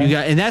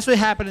 and that's what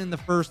happened in the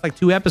first like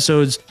 2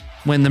 episodes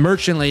when the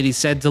merchant lady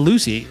said to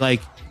Lucy,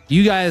 like,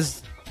 you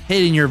guys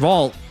hid in your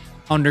vault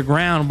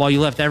underground while you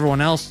left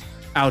everyone else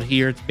out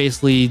here to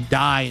basically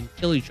die and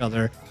kill each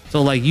other.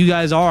 So like, you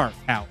guys are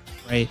cowards.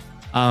 Right.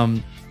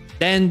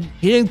 Then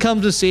he didn't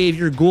come to save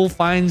your ghoul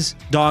finds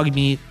dog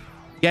meat,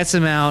 gets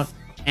him out,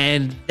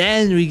 and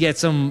then we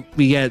get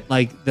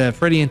like the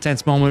pretty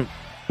intense moment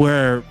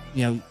where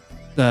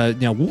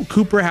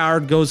Cooper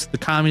Howard goes to the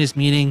communist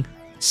meeting,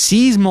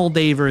 sees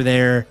Moldaver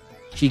there.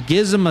 She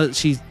gives him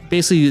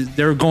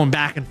they're going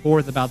back and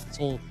forth about this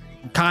whole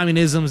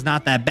communism's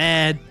not that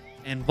bad,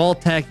 and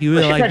Vault-Tec, you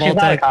really like Vault-Tec. She's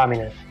not a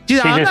communist.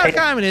 I'm not a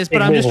communist,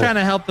 but I'm just trying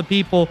to help the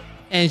people.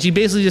 And she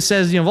basically just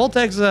says,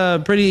 Vault-Tec's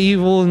pretty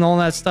evil and all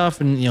that stuff.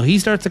 And, he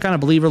starts to kind of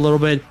believe her a little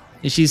bit.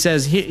 And she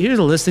says, here's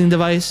a listening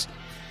device.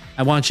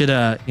 I want you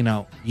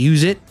to,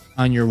 use it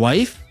on your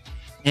wife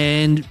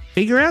and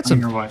figure out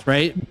some things,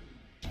 right?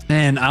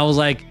 And I was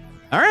like,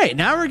 all right,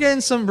 now we're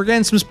getting some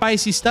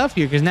spicy stuff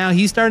here. Because now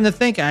he's starting to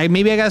think,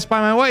 maybe I got to spy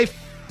my wife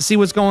to see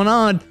what's going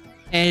on.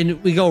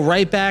 And we go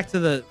right back to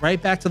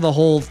the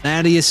whole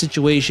Thaddeus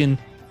situation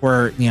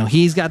where,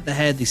 he's got the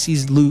head. He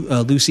sees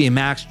Lucy and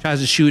Max, tries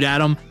to shoot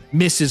at him.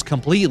 Misses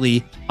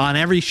completely on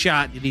every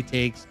shot that he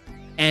takes.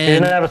 And he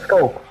didn't have a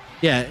scope.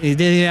 Yeah, he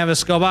didn't even have a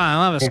scope. I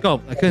don't have a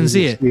scope. I couldn't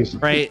see it.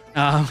 Right.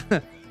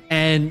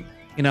 And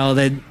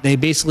they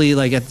basically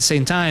like at the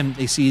same time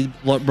they see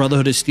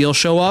Brotherhood of Steel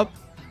show up.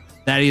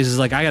 Thaddeus is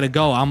like, I gotta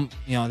go.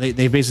 They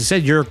basically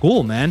said you're a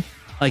ghoul, man.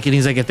 Like, and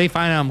he's like, if they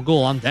find out I'm a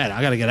ghoul, I'm dead.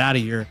 I gotta get out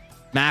of here.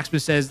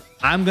 Maximus says,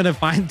 I'm gonna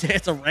find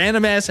it's a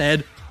random ass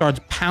head,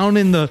 starts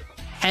pounding the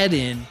head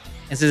in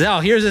and says,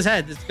 oh, here's his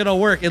head. It's gonna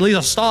work. At least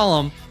I'll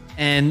stall him.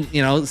 And,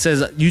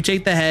 says, you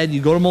take the head,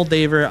 you go to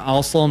Moldaver,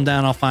 I'll slow him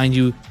down, I'll find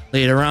you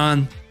later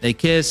on. They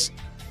kiss,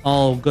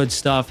 all good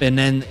stuff. And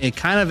then it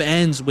kind of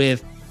ends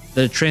with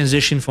the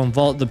transition from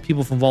the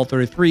people from Vault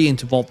 33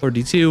 into Vault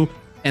 32.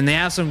 And they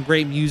have some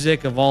great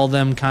music of all of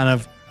them kind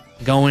of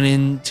going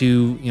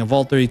into,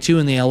 Vault 32.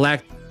 And they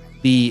elect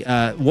the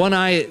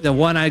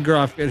one-eyed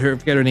girl, I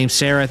forget her name,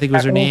 Sarah, I think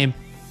was her name.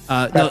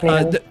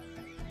 Stephanie.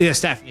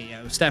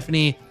 Yeah,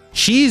 Stephanie.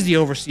 She's the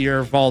overseer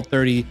of Vault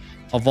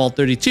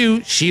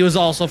 32. She was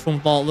also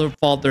from Vault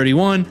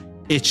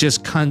 31. It's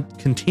just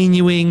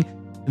continuing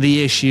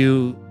the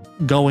issue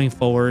going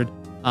forward.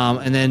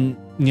 And then,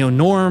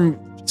 Norm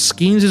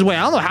schemes his way.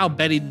 I don't know how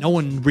no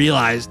one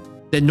realized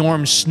that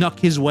Norm snuck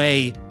his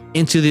way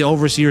into the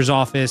overseer's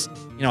office,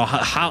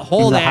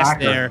 hauled ass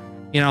there,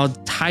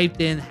 typed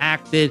in,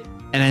 hacked it,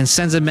 and then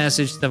sends a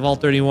message to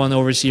Vault 31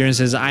 overseer and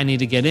says, I need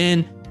to get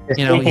in.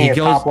 He goes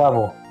top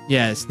level.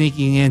 Yeah,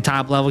 sneaking in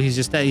top level.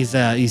 He's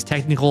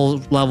technical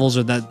levels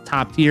are the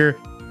top tier.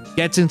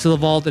 Gets into the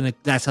vault, and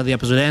that's how the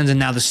episode ends. And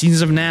now the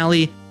season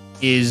finale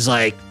is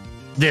like,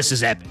 this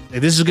is epic.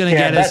 Like, this is gonna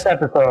get best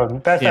episode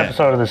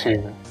of the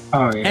season.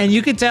 Oh yeah. And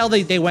you could tell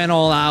they went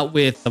all out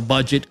with the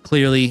budget.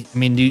 Clearly, I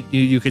mean,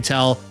 you could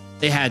tell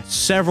they had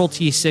several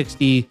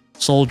T-60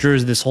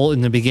 soldiers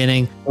in the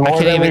beginning.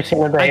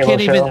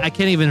 I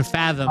can't even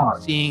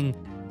fathom seeing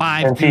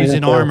 5 dudes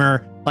in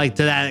armor like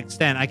to that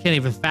extent. I can't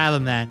even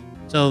fathom that.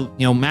 So,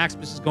 you know,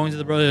 Maximus is going to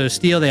the Brotherhood of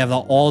Steel. They have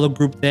all the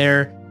group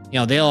there. You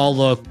know, they all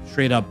look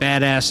straight up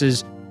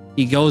badasses.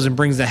 He goes and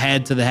brings the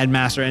head to the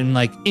headmaster, and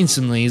like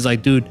instantly he's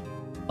like, dude,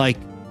 like,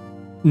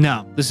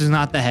 no, this is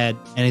not the head.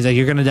 And he's like,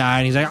 you're gonna die.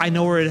 And he's like, I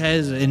know where it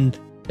is. And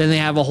then they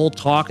have a whole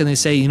talk, and they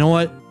say, you know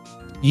what?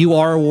 You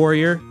are a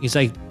warrior. He's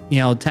like, you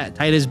know,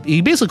 Titus.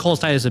 He basically calls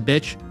Titus a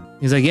bitch.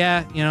 He's like,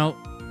 yeah, you know,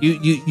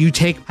 you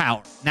take power.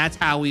 And that's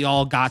how we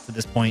all got to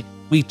this point.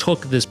 We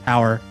took this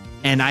power,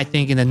 and I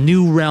think in the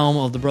new realm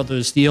of the Brotherhood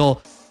of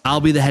Steel,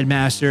 I'll be the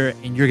headmaster,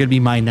 and you're gonna be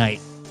my knight.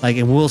 Like,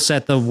 and we'll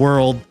set the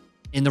world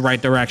in the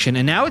right direction.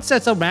 And now it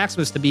sets up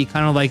Maximus to be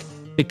kind of like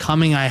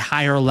becoming a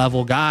higher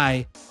level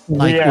guy.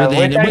 Like, yeah,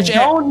 which I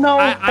don't know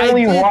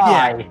fully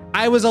why. Yeah,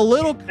 I was a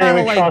little kind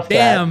of like,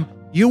 damn,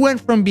 you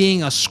went from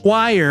being a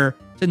squire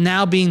to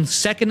now being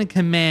second in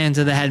command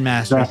to the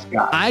headmaster.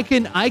 I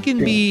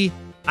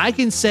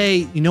can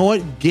say, you know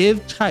what,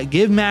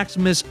 give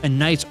Maximus a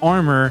knight's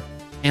armor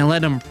and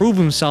let him prove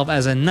himself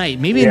as a knight.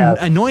 Maybe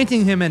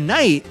anointing him a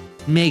knight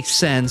makes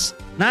sense.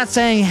 Not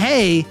saying,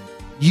 hey,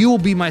 you will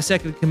be my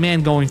second in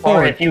command going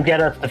forward. Or if you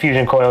get us the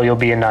fusion coil, you'll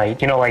be a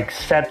knight. You know, like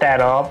set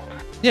that up.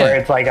 Yeah. Where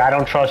it's like, I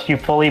don't trust you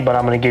fully, but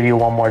I'm going to give you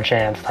one more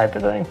chance type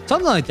of thing.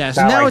 Something like that.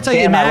 So now it's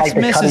like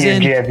Maximus is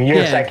in.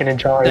 You're second in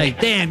charge. Like,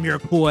 damn, you're a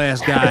cool ass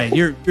guy.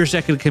 You're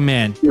second in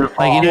command.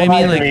 Like, you know what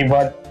I mean?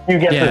 Like, you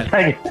get the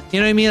second. You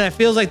know what I mean? It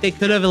feels like they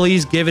could have at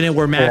least given it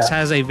where Max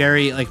has a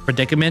very like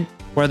predicament,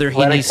 whether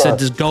he needs to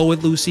just go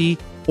with Lucy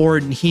or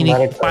he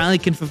finally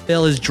can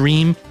fulfill his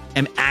dream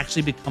and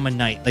actually become a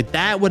knight. Like,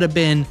 that would have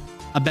been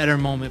a better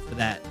moment for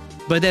that.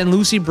 But then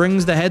Lucy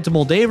brings the head to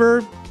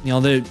Moldaver. You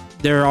know,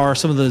 there are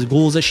some of the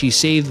ghouls that she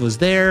saved was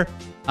there.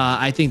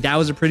 I think that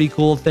was a pretty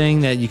cool thing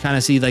that you kind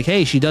of see, like,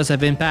 hey, she does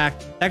have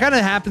impact. That kind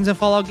of happens in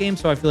Fallout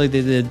games, so I feel like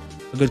they did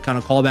a good kind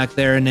of callback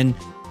there. And then,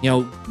 you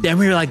know, then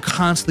we were like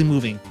constantly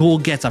moving. Ghoul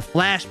gets a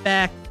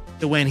flashback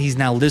to when he's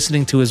now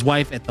listening to his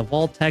wife at the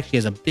Vault-Tec. She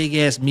has a big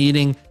ass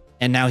meeting,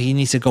 and now he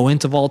needs to go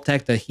into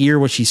Vault-Tec to hear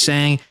what she's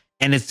saying,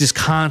 and it's just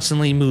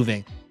constantly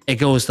moving. It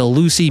goes to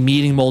Lucy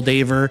meeting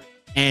Moldaver,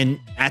 and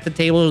at the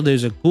table,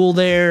 there's a ghoul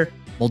there.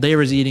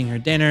 Moldaver's eating her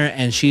dinner,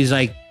 and she's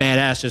like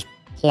badass, just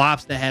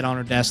plops the head on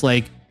her desk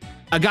like,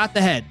 I got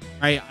the head,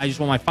 right? I just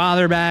want my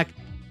father back.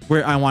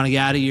 Where I want to get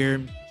out of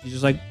here. She's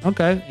just like,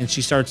 okay. And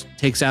she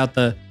takes out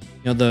the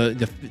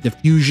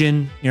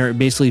fusion, you know,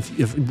 basically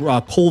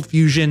cold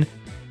fusion,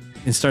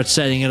 and starts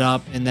setting it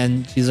up. And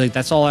then she's like,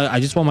 that's all I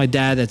just want my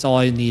dad. That's all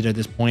I need at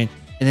this point.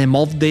 And then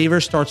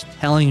Moldaver starts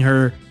telling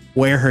her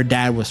where her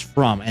dad was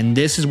from. And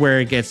this is where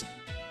it gets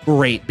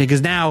great,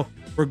 because now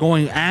we're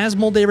going, as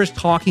Moldaver's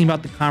talking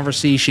about the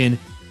conversation,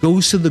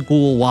 goes to the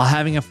ghoul while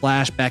having a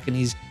flashback, and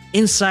he's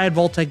inside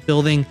Vault-Tec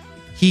building.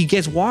 He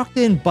gets walked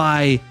in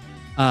by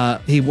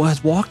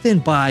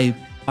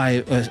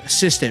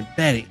assistant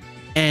Betty,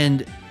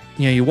 and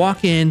you know, you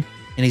walk in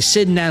and he's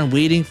sitting down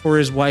waiting for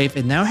his wife,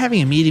 and now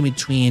having a meeting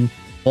between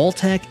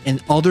Vault-Tec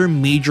and other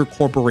major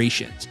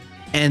corporations.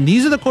 And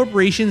these are the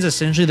corporations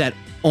essentially that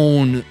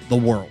own the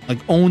world, like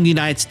own the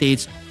United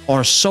States,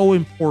 are so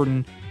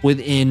important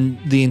within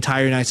the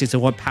entire United States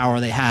and what power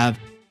they have.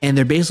 And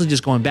they're basically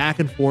just going back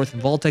and forth.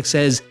 And Vault-Tec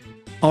says,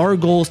 our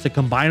goal is to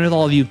combine with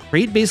all of you,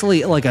 create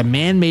basically like a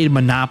man-made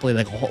monopoly,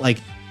 like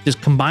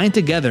just combine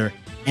together,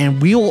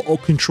 and we'll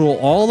control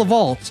all the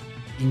vaults,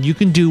 and you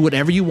can do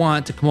whatever you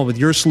want to come up with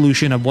your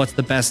solution of what's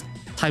the best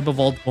type of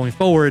vault going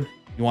forward.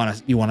 You want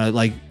to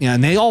like, you know,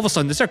 and they all of a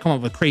sudden they start coming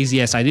up with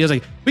crazy ass ideas.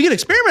 Like, we can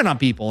experiment on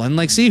people and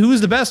like see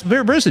who's the best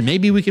person.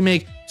 Maybe we can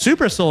make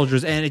super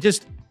soldiers. And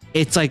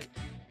it's like,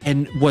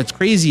 and what's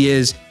crazy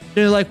is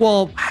they're like,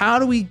 well, how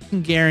do we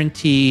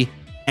guarantee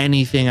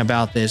anything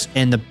about this?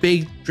 And the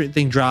big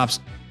thing drops.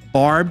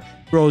 Barb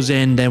throws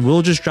in, then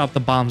we'll just drop the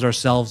bombs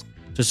ourselves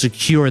to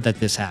secure that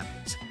this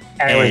happens.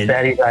 And it was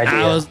Betty's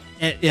idea.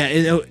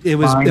 It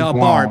was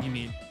Barb, you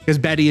mean? Because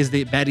Betty is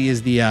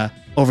the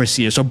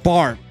overseer. So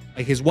Barb,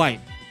 like his wife,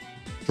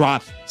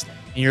 drops this thing,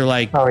 and you're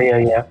like, oh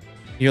yeah.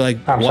 You're like,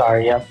 I'm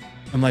sorry, yeah.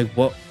 I'm like,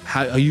 what?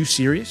 How are you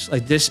serious?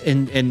 Like this?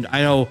 And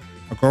I know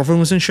her girlfriend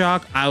was in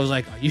shock. I was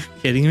like, are you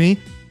kidding me?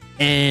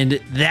 And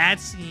that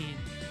scene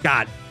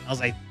got me. I was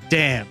like,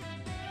 damn.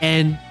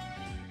 And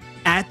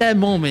at that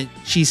moment,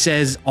 she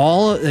says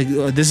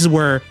this is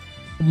where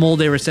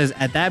Moldaver says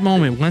at that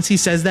moment, once he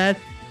says that,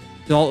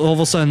 all of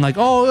a sudden, like,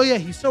 oh yeah,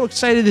 he's so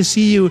excited to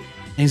see you.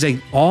 And he's like,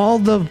 all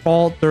the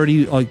Vault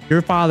 30, like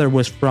your father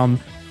was from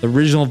the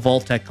original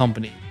Vault-Tec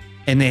company,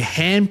 and they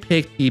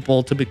handpicked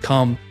people to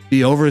become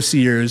the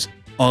overseers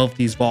of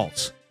these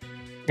vaults.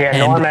 Yeah,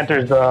 Norm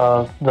enters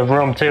the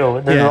room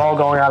too. This is all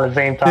going on at the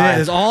same time. Yeah,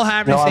 it's all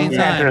happening at the same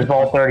time. Enters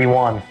Vault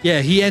 31.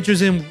 Yeah, he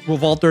enters in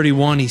Vault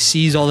 31. He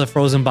sees all the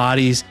frozen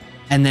bodies,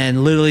 and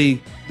then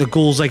literally the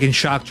ghoul's like in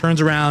shock,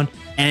 turns around,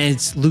 and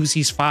it's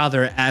Lucy's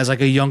father as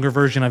like a younger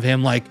version of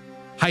him, like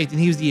hyped, and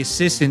he was the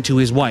assistant to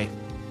his wife.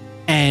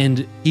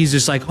 And he's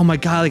just like, oh my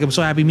God, like, I'm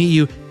so happy to meet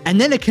you. And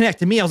then it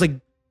connected me. I was like,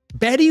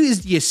 Betty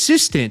is the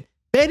assistant.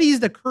 Betty is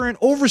the current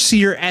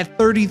overseer at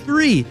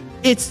 33.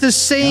 It's the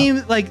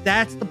same, like,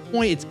 that's the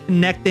point. It's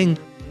connecting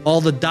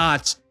all the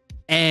dots.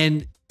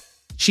 And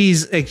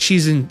she's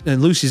in,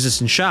 and Lucy's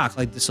just in shock.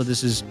 Like, so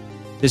this is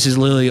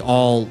literally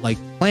all like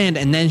planned.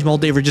 And then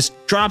Moldaver just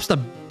drops the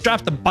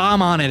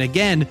bomb on it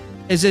again.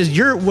 It says,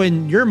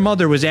 when your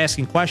mother was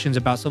asking questions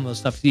about some of the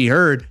stuff she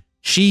heard,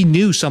 she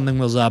knew something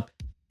was up.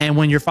 And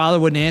when your father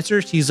wouldn't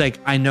answer, she's like,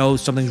 I know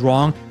something's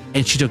wrong.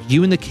 And she took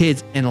you and the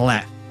kids and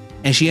left.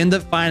 And she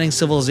ended up finding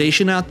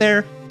civilization out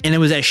there. And it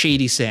was at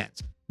Shady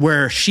Sands,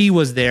 where she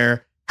was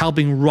there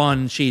helping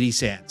run Shady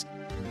Sands.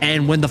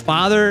 And when the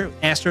father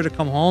asked her to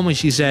come home and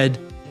she said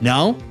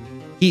no,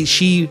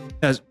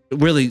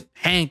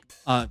 Hank,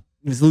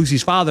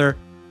 Lucy's father,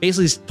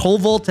 basically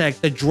told Voltec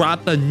to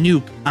drop the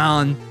nuke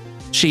on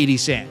Shady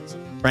Sands,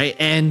 right?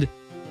 And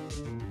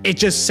it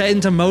just set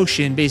into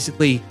motion,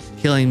 basically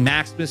killing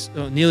Maximus,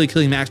 nearly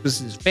killing Maximus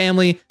and his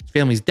family. His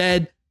family's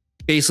dead.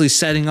 Basically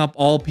setting up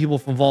all people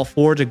from Vault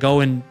 4 to go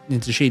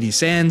into Shady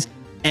Sands,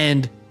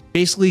 and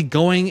basically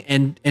going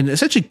and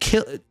essentially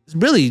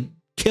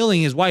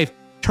killing his wife,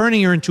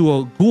 turning her into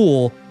a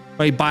ghoul,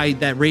 right, by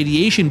that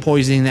radiation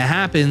poisoning that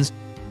happens.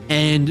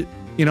 And,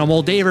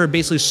 Moldaver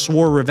basically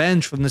swore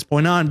revenge from this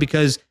point on,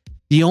 because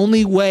the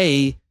only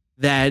way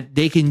that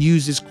they can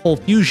use this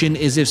cold fusion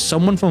is if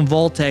someone from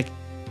Vault-Tec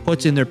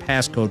puts in their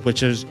passcode,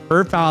 which is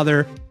her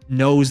father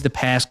knows the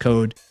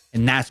passcode,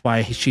 and that's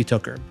why she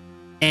took her.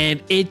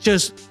 And it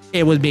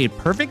was made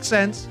perfect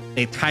sense.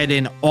 They tied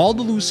in all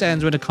the loose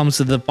ends when it comes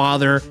to the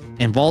father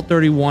and Vault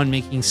 31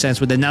 making sense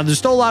with it. Now, there's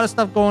still a lot of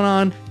stuff going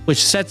on,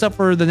 which sets up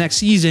for the next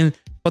season.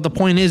 But the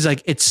point is,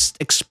 like, it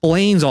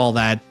explains all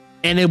that.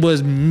 And it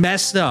was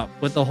messed up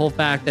with the whole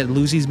fact that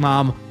Lucy's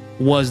mom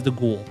was the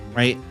ghoul,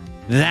 right?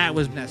 That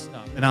was messed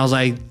up. And I was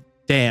like,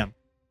 damn.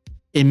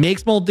 It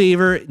makes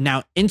Moldaver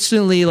now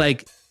instantly,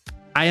 like,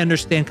 I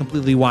understand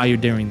completely why you're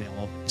doing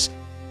all this.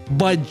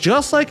 But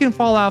just like in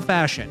Fallout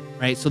fashion,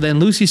 right? So then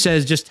Lucy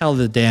says, just tell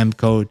the damn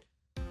code.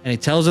 And he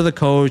tells her the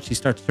code. She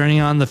starts turning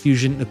on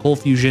the cold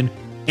fusion.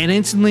 And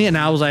instantly, and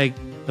I was like,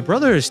 the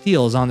Brother of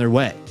Steel is on their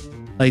way.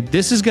 Like,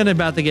 this is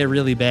about to get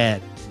really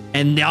bad.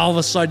 And all of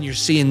a sudden, you're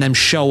seeing them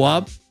show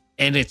up,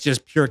 and it's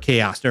just pure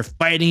chaos. They're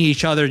fighting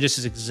each other. This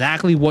is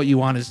exactly what you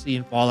want to see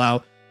in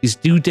Fallout. These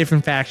two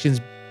different factions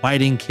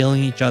fighting,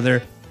 killing each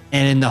other.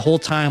 And in the whole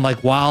time, like,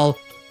 while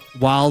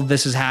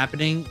this is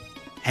happening,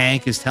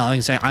 Hank is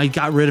saying, I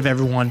got rid of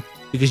everyone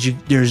because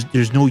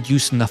there's no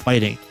use in the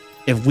fighting.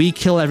 If we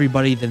kill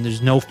everybody, then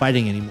there's no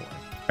fighting anymore,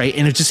 right?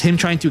 And it's just him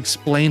trying to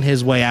explain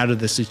his way out of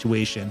the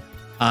situation.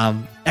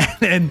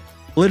 And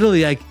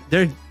literally, like,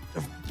 they're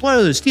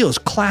Brother of Steel is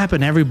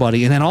clapping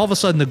everybody, and then all of a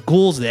sudden the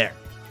ghoul's there.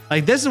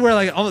 Like, this is where,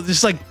 like,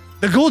 just like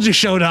the ghoul just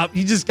showed up.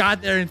 He just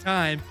got there in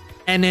time,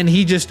 and then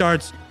he just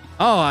starts,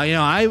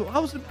 I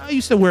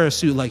used to wear a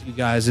suit like you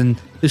guys, and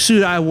the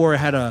suit I wore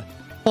had a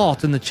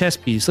fault in the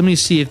chest piece. Let me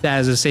see if that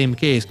is the same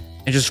case.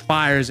 And just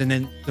fires, and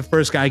then the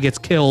first guy gets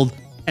killed,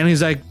 and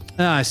he's like,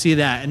 I see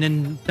that, and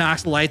then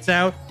knocks the lights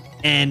out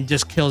and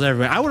just kills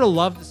everyone. I would have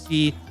loved to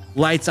see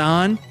lights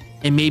on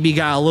and maybe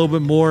got a little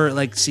bit more,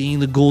 like, seeing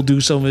the ghoul do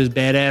some of his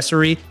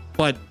badassery,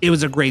 but it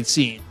was a great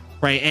scene,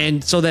 right?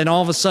 And so then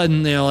all of a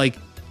sudden, like,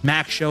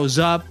 Max shows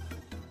up.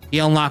 He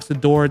unlocks the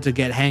door to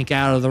get Hank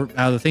out of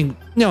the thing.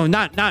 No,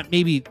 not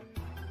maybe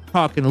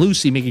talking to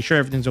Lucy, making sure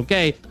everything's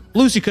okay.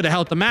 Lucy could have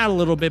helped him out a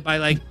little bit by,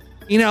 like,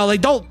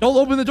 don't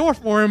open the door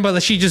for him,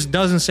 but she just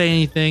doesn't say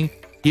anything.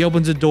 He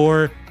opens the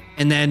door,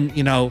 and then,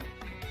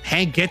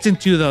 Hank gets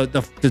into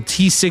the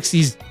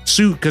T-60's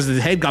suit because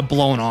his head got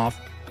blown off,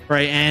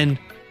 right? And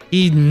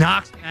he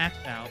knocks Max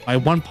out by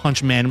one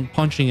punch man,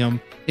 punching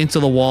him into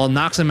the wall,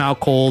 knocks him out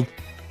cold,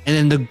 and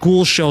then the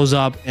ghoul shows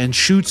up and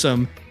shoots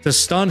him to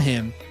stun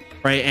him,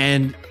 right?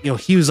 And,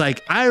 he was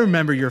like, I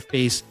remember your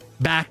face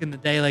back in the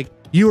day. Like,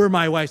 you were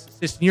my wife's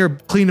assistant. You're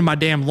cleaning my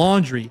damn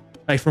laundry,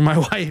 like, for my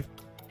wife.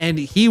 And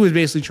he was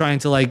basically trying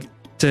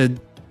to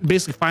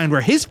basically find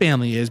where his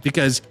family is,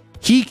 because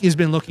he has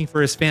been looking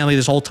for his family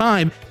this whole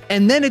time.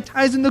 And then it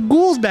ties in the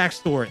ghoul's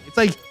backstory. It's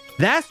like,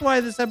 that's why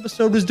this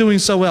episode was doing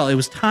so well. It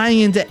was tying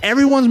into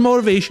everyone's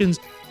motivations,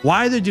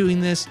 why they're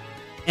doing this.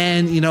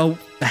 And,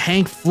 the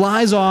Hank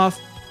flies off,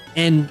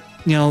 and,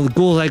 the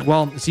ghoul's like,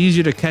 well, it's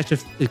easier to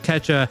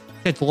catch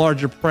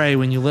larger prey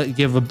when you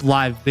give a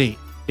live bait,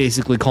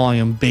 basically calling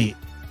him bait.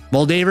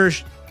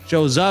 Moldaver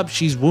shows up.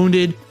 She's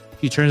wounded.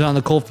 She turns on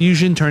the cold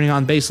fusion, turning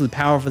on basically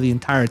power for the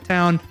entire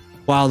town,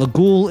 while the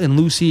ghoul and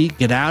Lucy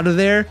get out of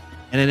there.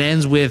 And it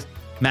ends with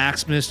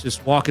Maximus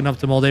just walking up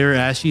to Moldaver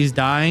as she's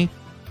dying,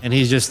 and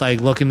he's just, like,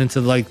 looking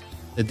into, like,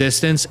 the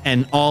distance,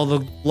 and all the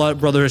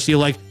Brother of Steel,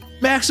 like,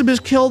 Maximus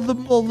killed the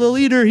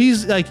leader.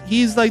 He's like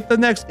the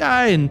next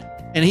guy, and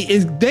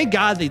thank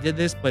God they did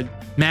this. But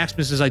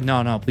Maximus is like,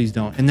 no, please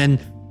don't. And then,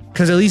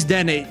 because at least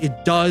then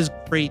it does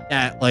create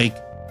that, like,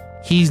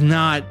 he's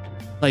not,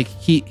 like,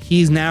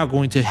 he's now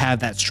going to have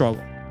that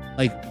struggle.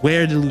 Like,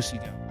 where did Lucy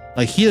go?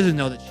 Like, he doesn't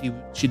know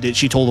that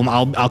she told him,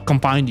 I'll come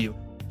find you.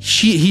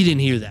 He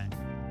didn't hear that.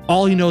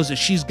 All he knows is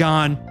she's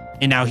gone,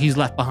 and now he's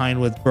left behind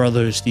with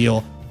Brother of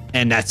Steel,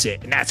 and that's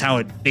it. And that's how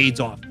it fades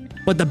off.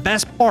 But the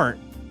best part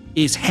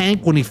is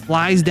Hank, when he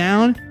flies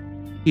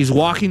down, he's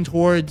walking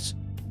towards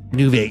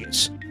New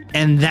Vegas.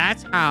 And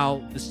that's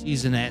how the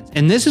season ends.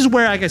 And this is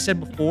where, like I said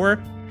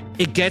before,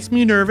 it gets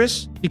me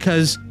nervous,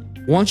 because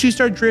once you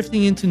start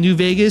drifting into New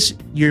Vegas,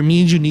 it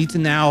means you need to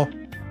now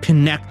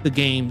connect the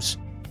games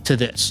to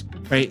this,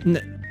 right?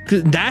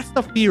 That's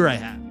the fear I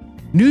have.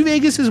 New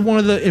Vegas is one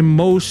of the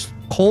most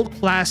cult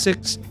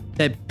classics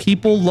that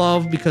people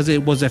love because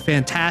it was a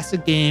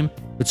fantastic game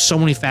with so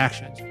many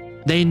factions.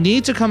 They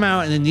need to come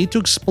out and they need to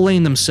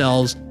explain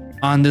themselves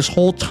on this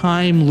whole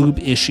time loop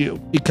issue,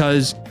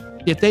 because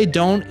if they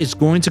don't, it's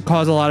going to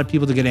cause a lot of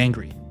people to get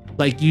angry.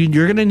 Like,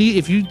 you're gonna need,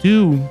 if you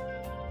do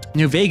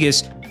New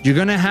Vegas, you're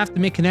gonna have to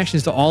make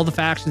connections to all the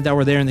factions that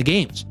were there in the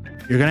games.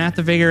 You're gonna have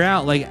to figure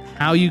out like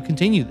how you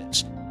continue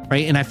this,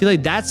 right? And I feel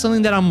like that's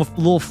something that I'm a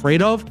little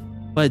afraid of.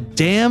 But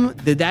damn,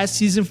 did that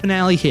season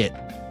finale hit?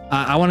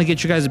 I want to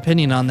get your guys'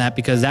 opinion on that,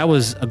 because that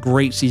was a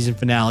great season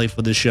finale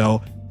for the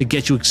show to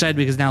get you excited,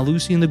 because now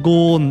Lucy and the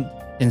Ghoul and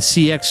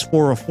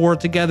CX404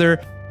 together.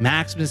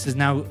 Maximus is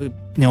now,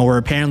 we're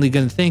apparently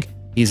going to think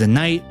he's a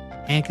knight.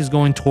 Hank is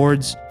going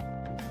towards,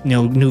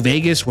 New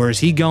Vegas. Where is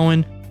he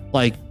going?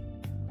 Like,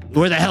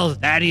 where the hell is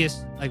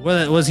Thaddeus? Like,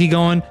 where was he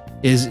going?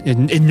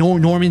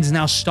 Norman's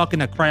now stuck in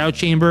a cryo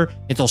chamber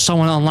until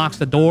someone unlocks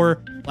the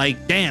door.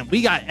 Like, damn,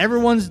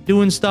 everyone's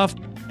doing stuff.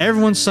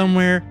 Everyone's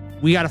somewhere.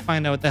 We got to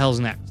find out what the hell's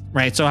next,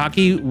 right? So,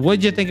 Haki, what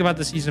did you think about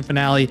the season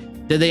finale?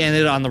 Did they end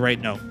it on the right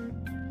note?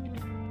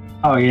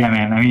 Oh, yeah,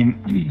 man. I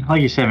mean,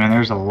 like you said, man,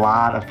 there's a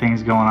lot of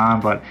things going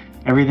on, but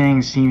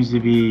everything seems to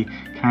be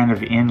kind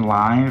of in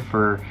line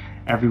for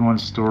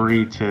everyone's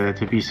story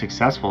to be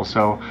successful.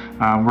 So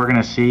we're going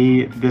to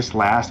see this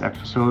last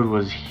episode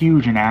was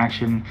huge in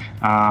action.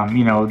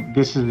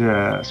 This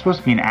is supposed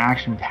to be an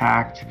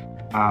action-packed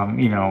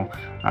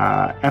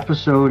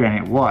episode, and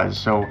it was.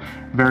 So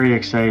very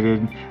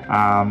excited.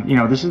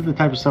 This is the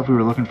type of stuff we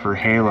were looking for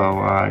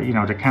Halo,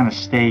 to kind of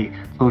stay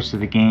close to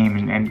the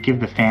game and give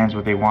the fans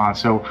what they want.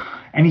 So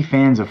any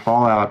fans of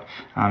Fallout,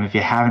 if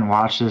you haven't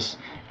watched this,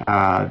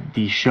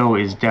 the show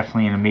is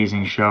definitely an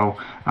amazing show.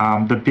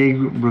 The big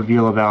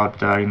reveal about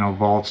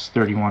vaults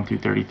 31 through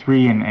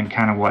 33 and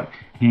kind of what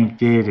Hank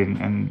did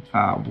and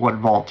what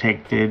Vault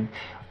Tech did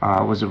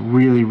was a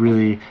really,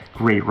 really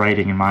great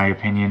writing, in my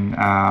opinion.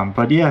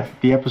 But yeah,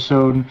 the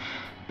episode,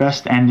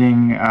 best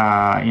ending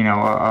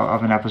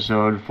of an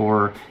episode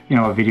for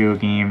a video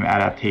game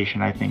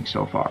adaptation, I think,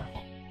 so far.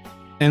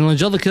 And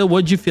Angelica Kill,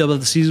 what did you feel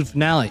about the season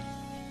finale?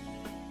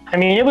 I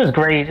mean, it was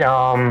great.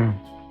 I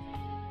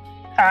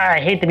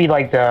hate to be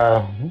like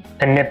the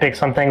nitpick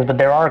some things, but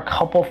there are a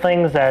couple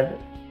things that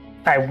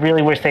I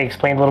really wish they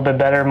explained a little bit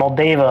better.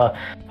 Moldava,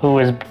 who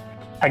is,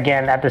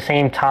 again, at the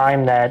same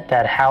time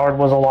that Howard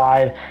was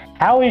alive,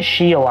 how is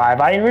she alive?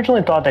 I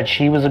originally thought that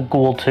she was a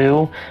ghoul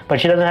too, but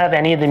she doesn't have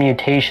any of the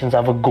mutations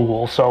of a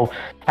ghoul. So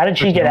how did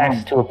she get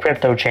access to a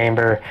crypto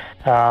chamber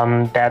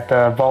that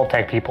the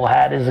Vault-Tec people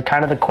had is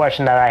kind of the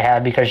question that I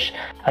had, because,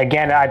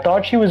 again, I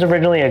thought she was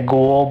originally a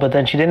ghoul, but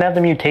then she didn't have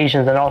the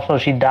mutations, and also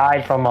she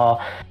died from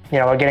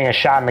getting a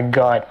shot in the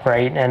gut,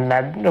 right? And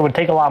that it would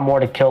take a lot more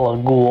to kill a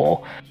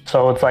ghoul.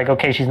 So it's like,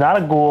 okay, she's not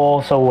a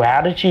ghoul, so how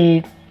did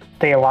she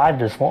stay alive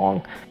this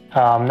long?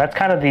 That's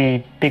kind of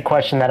the big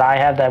question that I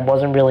had that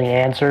wasn't really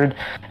answered.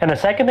 And the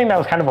second thing that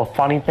was kind of a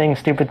funny thing,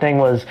 stupid thing,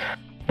 was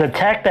the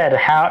tech that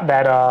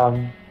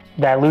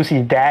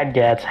Lucy's dad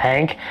gets,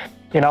 Hank.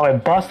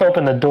 It busts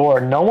open the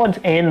door. No one's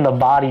in the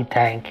body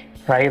tank,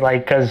 right?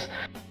 Like, because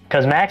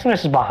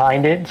Maximus is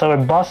behind it, so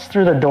it busts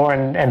through the door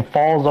and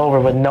falls over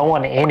with no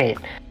one in it.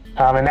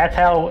 And that's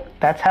how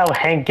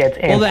Hank gets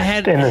in. Well, the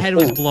head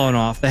was blown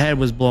off. The head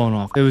was blown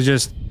off. It was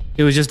just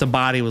the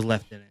body was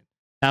left in it.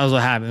 That was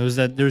what happened. It was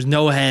that there was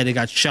no head. It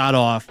got shot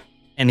off,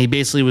 and he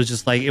basically was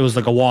just like, it was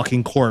like a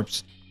walking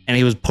corpse, and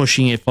he was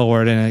pushing it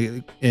forward,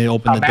 and it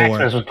opened the door.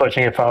 Maximus was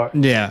pushing it forward.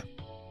 Yeah.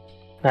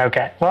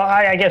 Okay. Well,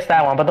 I guess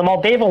that one, but the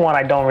Moldava one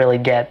I don't really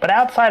get. But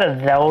outside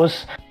of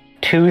those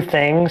two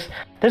things,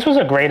 this was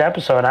a great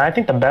episode, and I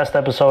think the best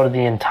episode of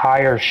the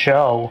entire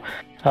show.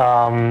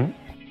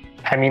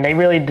 I mean, they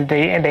really did.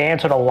 They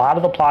answered a lot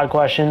of the plot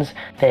questions.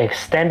 They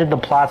extended the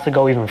plots to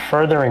go even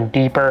further and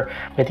deeper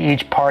with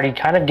each party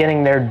kind of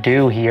getting their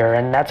due here.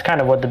 And that's kind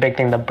of what the big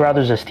thing, the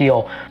Brothers of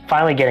Steel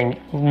finally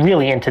getting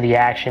really into the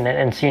action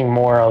and seeing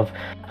more of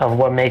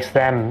what makes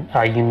them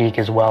unique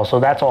as well. So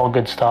that's all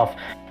good stuff.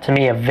 To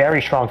me, a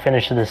very strong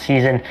finish to the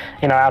season,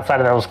 outside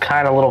of those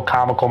kind of little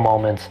comical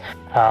moments,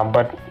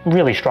 but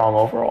really strong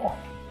overall.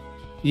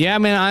 Yeah,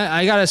 man,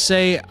 I gotta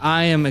say,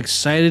 I am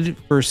excited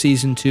for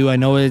season 2. I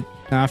know it's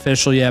not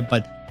official yet,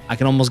 but I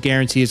can almost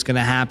guarantee it's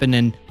gonna happen,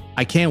 and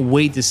I can't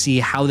wait to see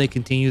how they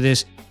continue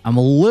this. I'm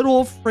a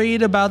little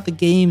afraid about the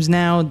games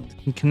now,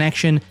 the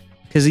connection,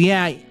 because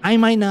yeah, I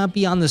might not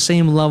be on the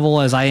same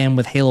level as I am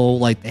with Halo,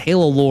 like the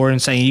Halo lore,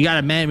 and saying you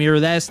gotta mirror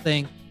this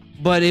thing,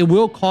 but it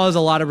will cause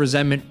a lot of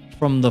resentment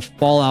from the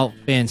Fallout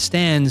fan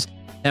stands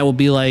that will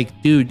be like,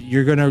 dude,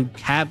 you're gonna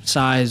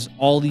capsize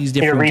all these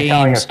different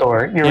games.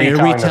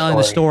 You're retelling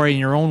the story in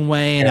your own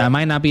way, and I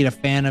might not be a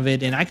fan of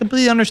it, and I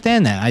completely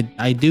understand that.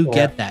 I do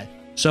get that.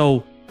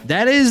 So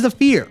that is the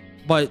fear.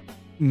 But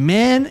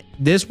man,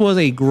 this was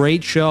a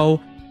great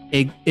show.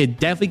 It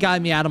definitely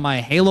got me out of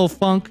my Halo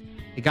funk.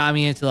 It got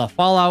me into the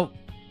Fallout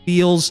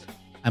feels.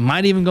 I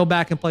might even go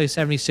back and play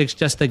 76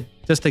 just to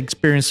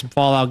experience some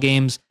Fallout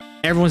games.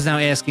 Everyone's now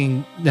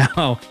asking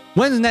now,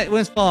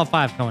 when's Fallout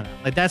 5 coming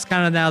out? Like that's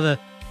kind of now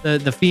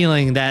the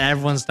feeling that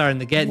everyone's starting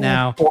to get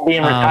now. We'll be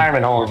in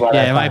retirement homes.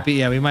 Yeah, it might be.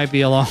 Yeah, we might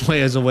be a long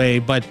ways away.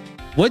 But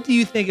what do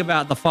you think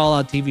about the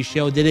Fallout TV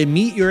show? Did it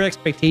meet your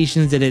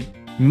expectations? Did it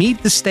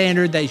meet the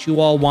standard that you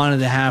all wanted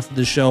to have for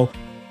the show?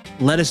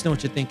 Let us know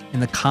what you think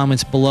in the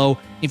comments below.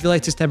 If you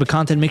like this type of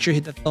content, make sure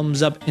you hit the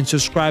thumbs up and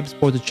subscribe,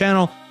 support the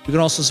channel. You can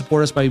also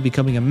support us by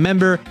becoming a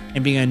member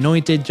and being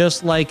anointed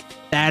just like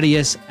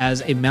Thaddeus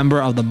as a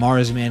member of the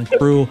Marsman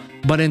crew.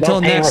 But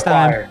until next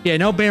time,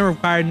 no pain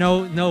required,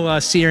 no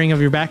searing of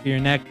your back or your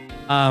neck.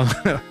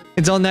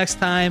 Until next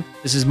time,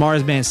 this is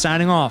Marsman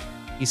signing off.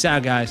 Peace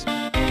out, guys.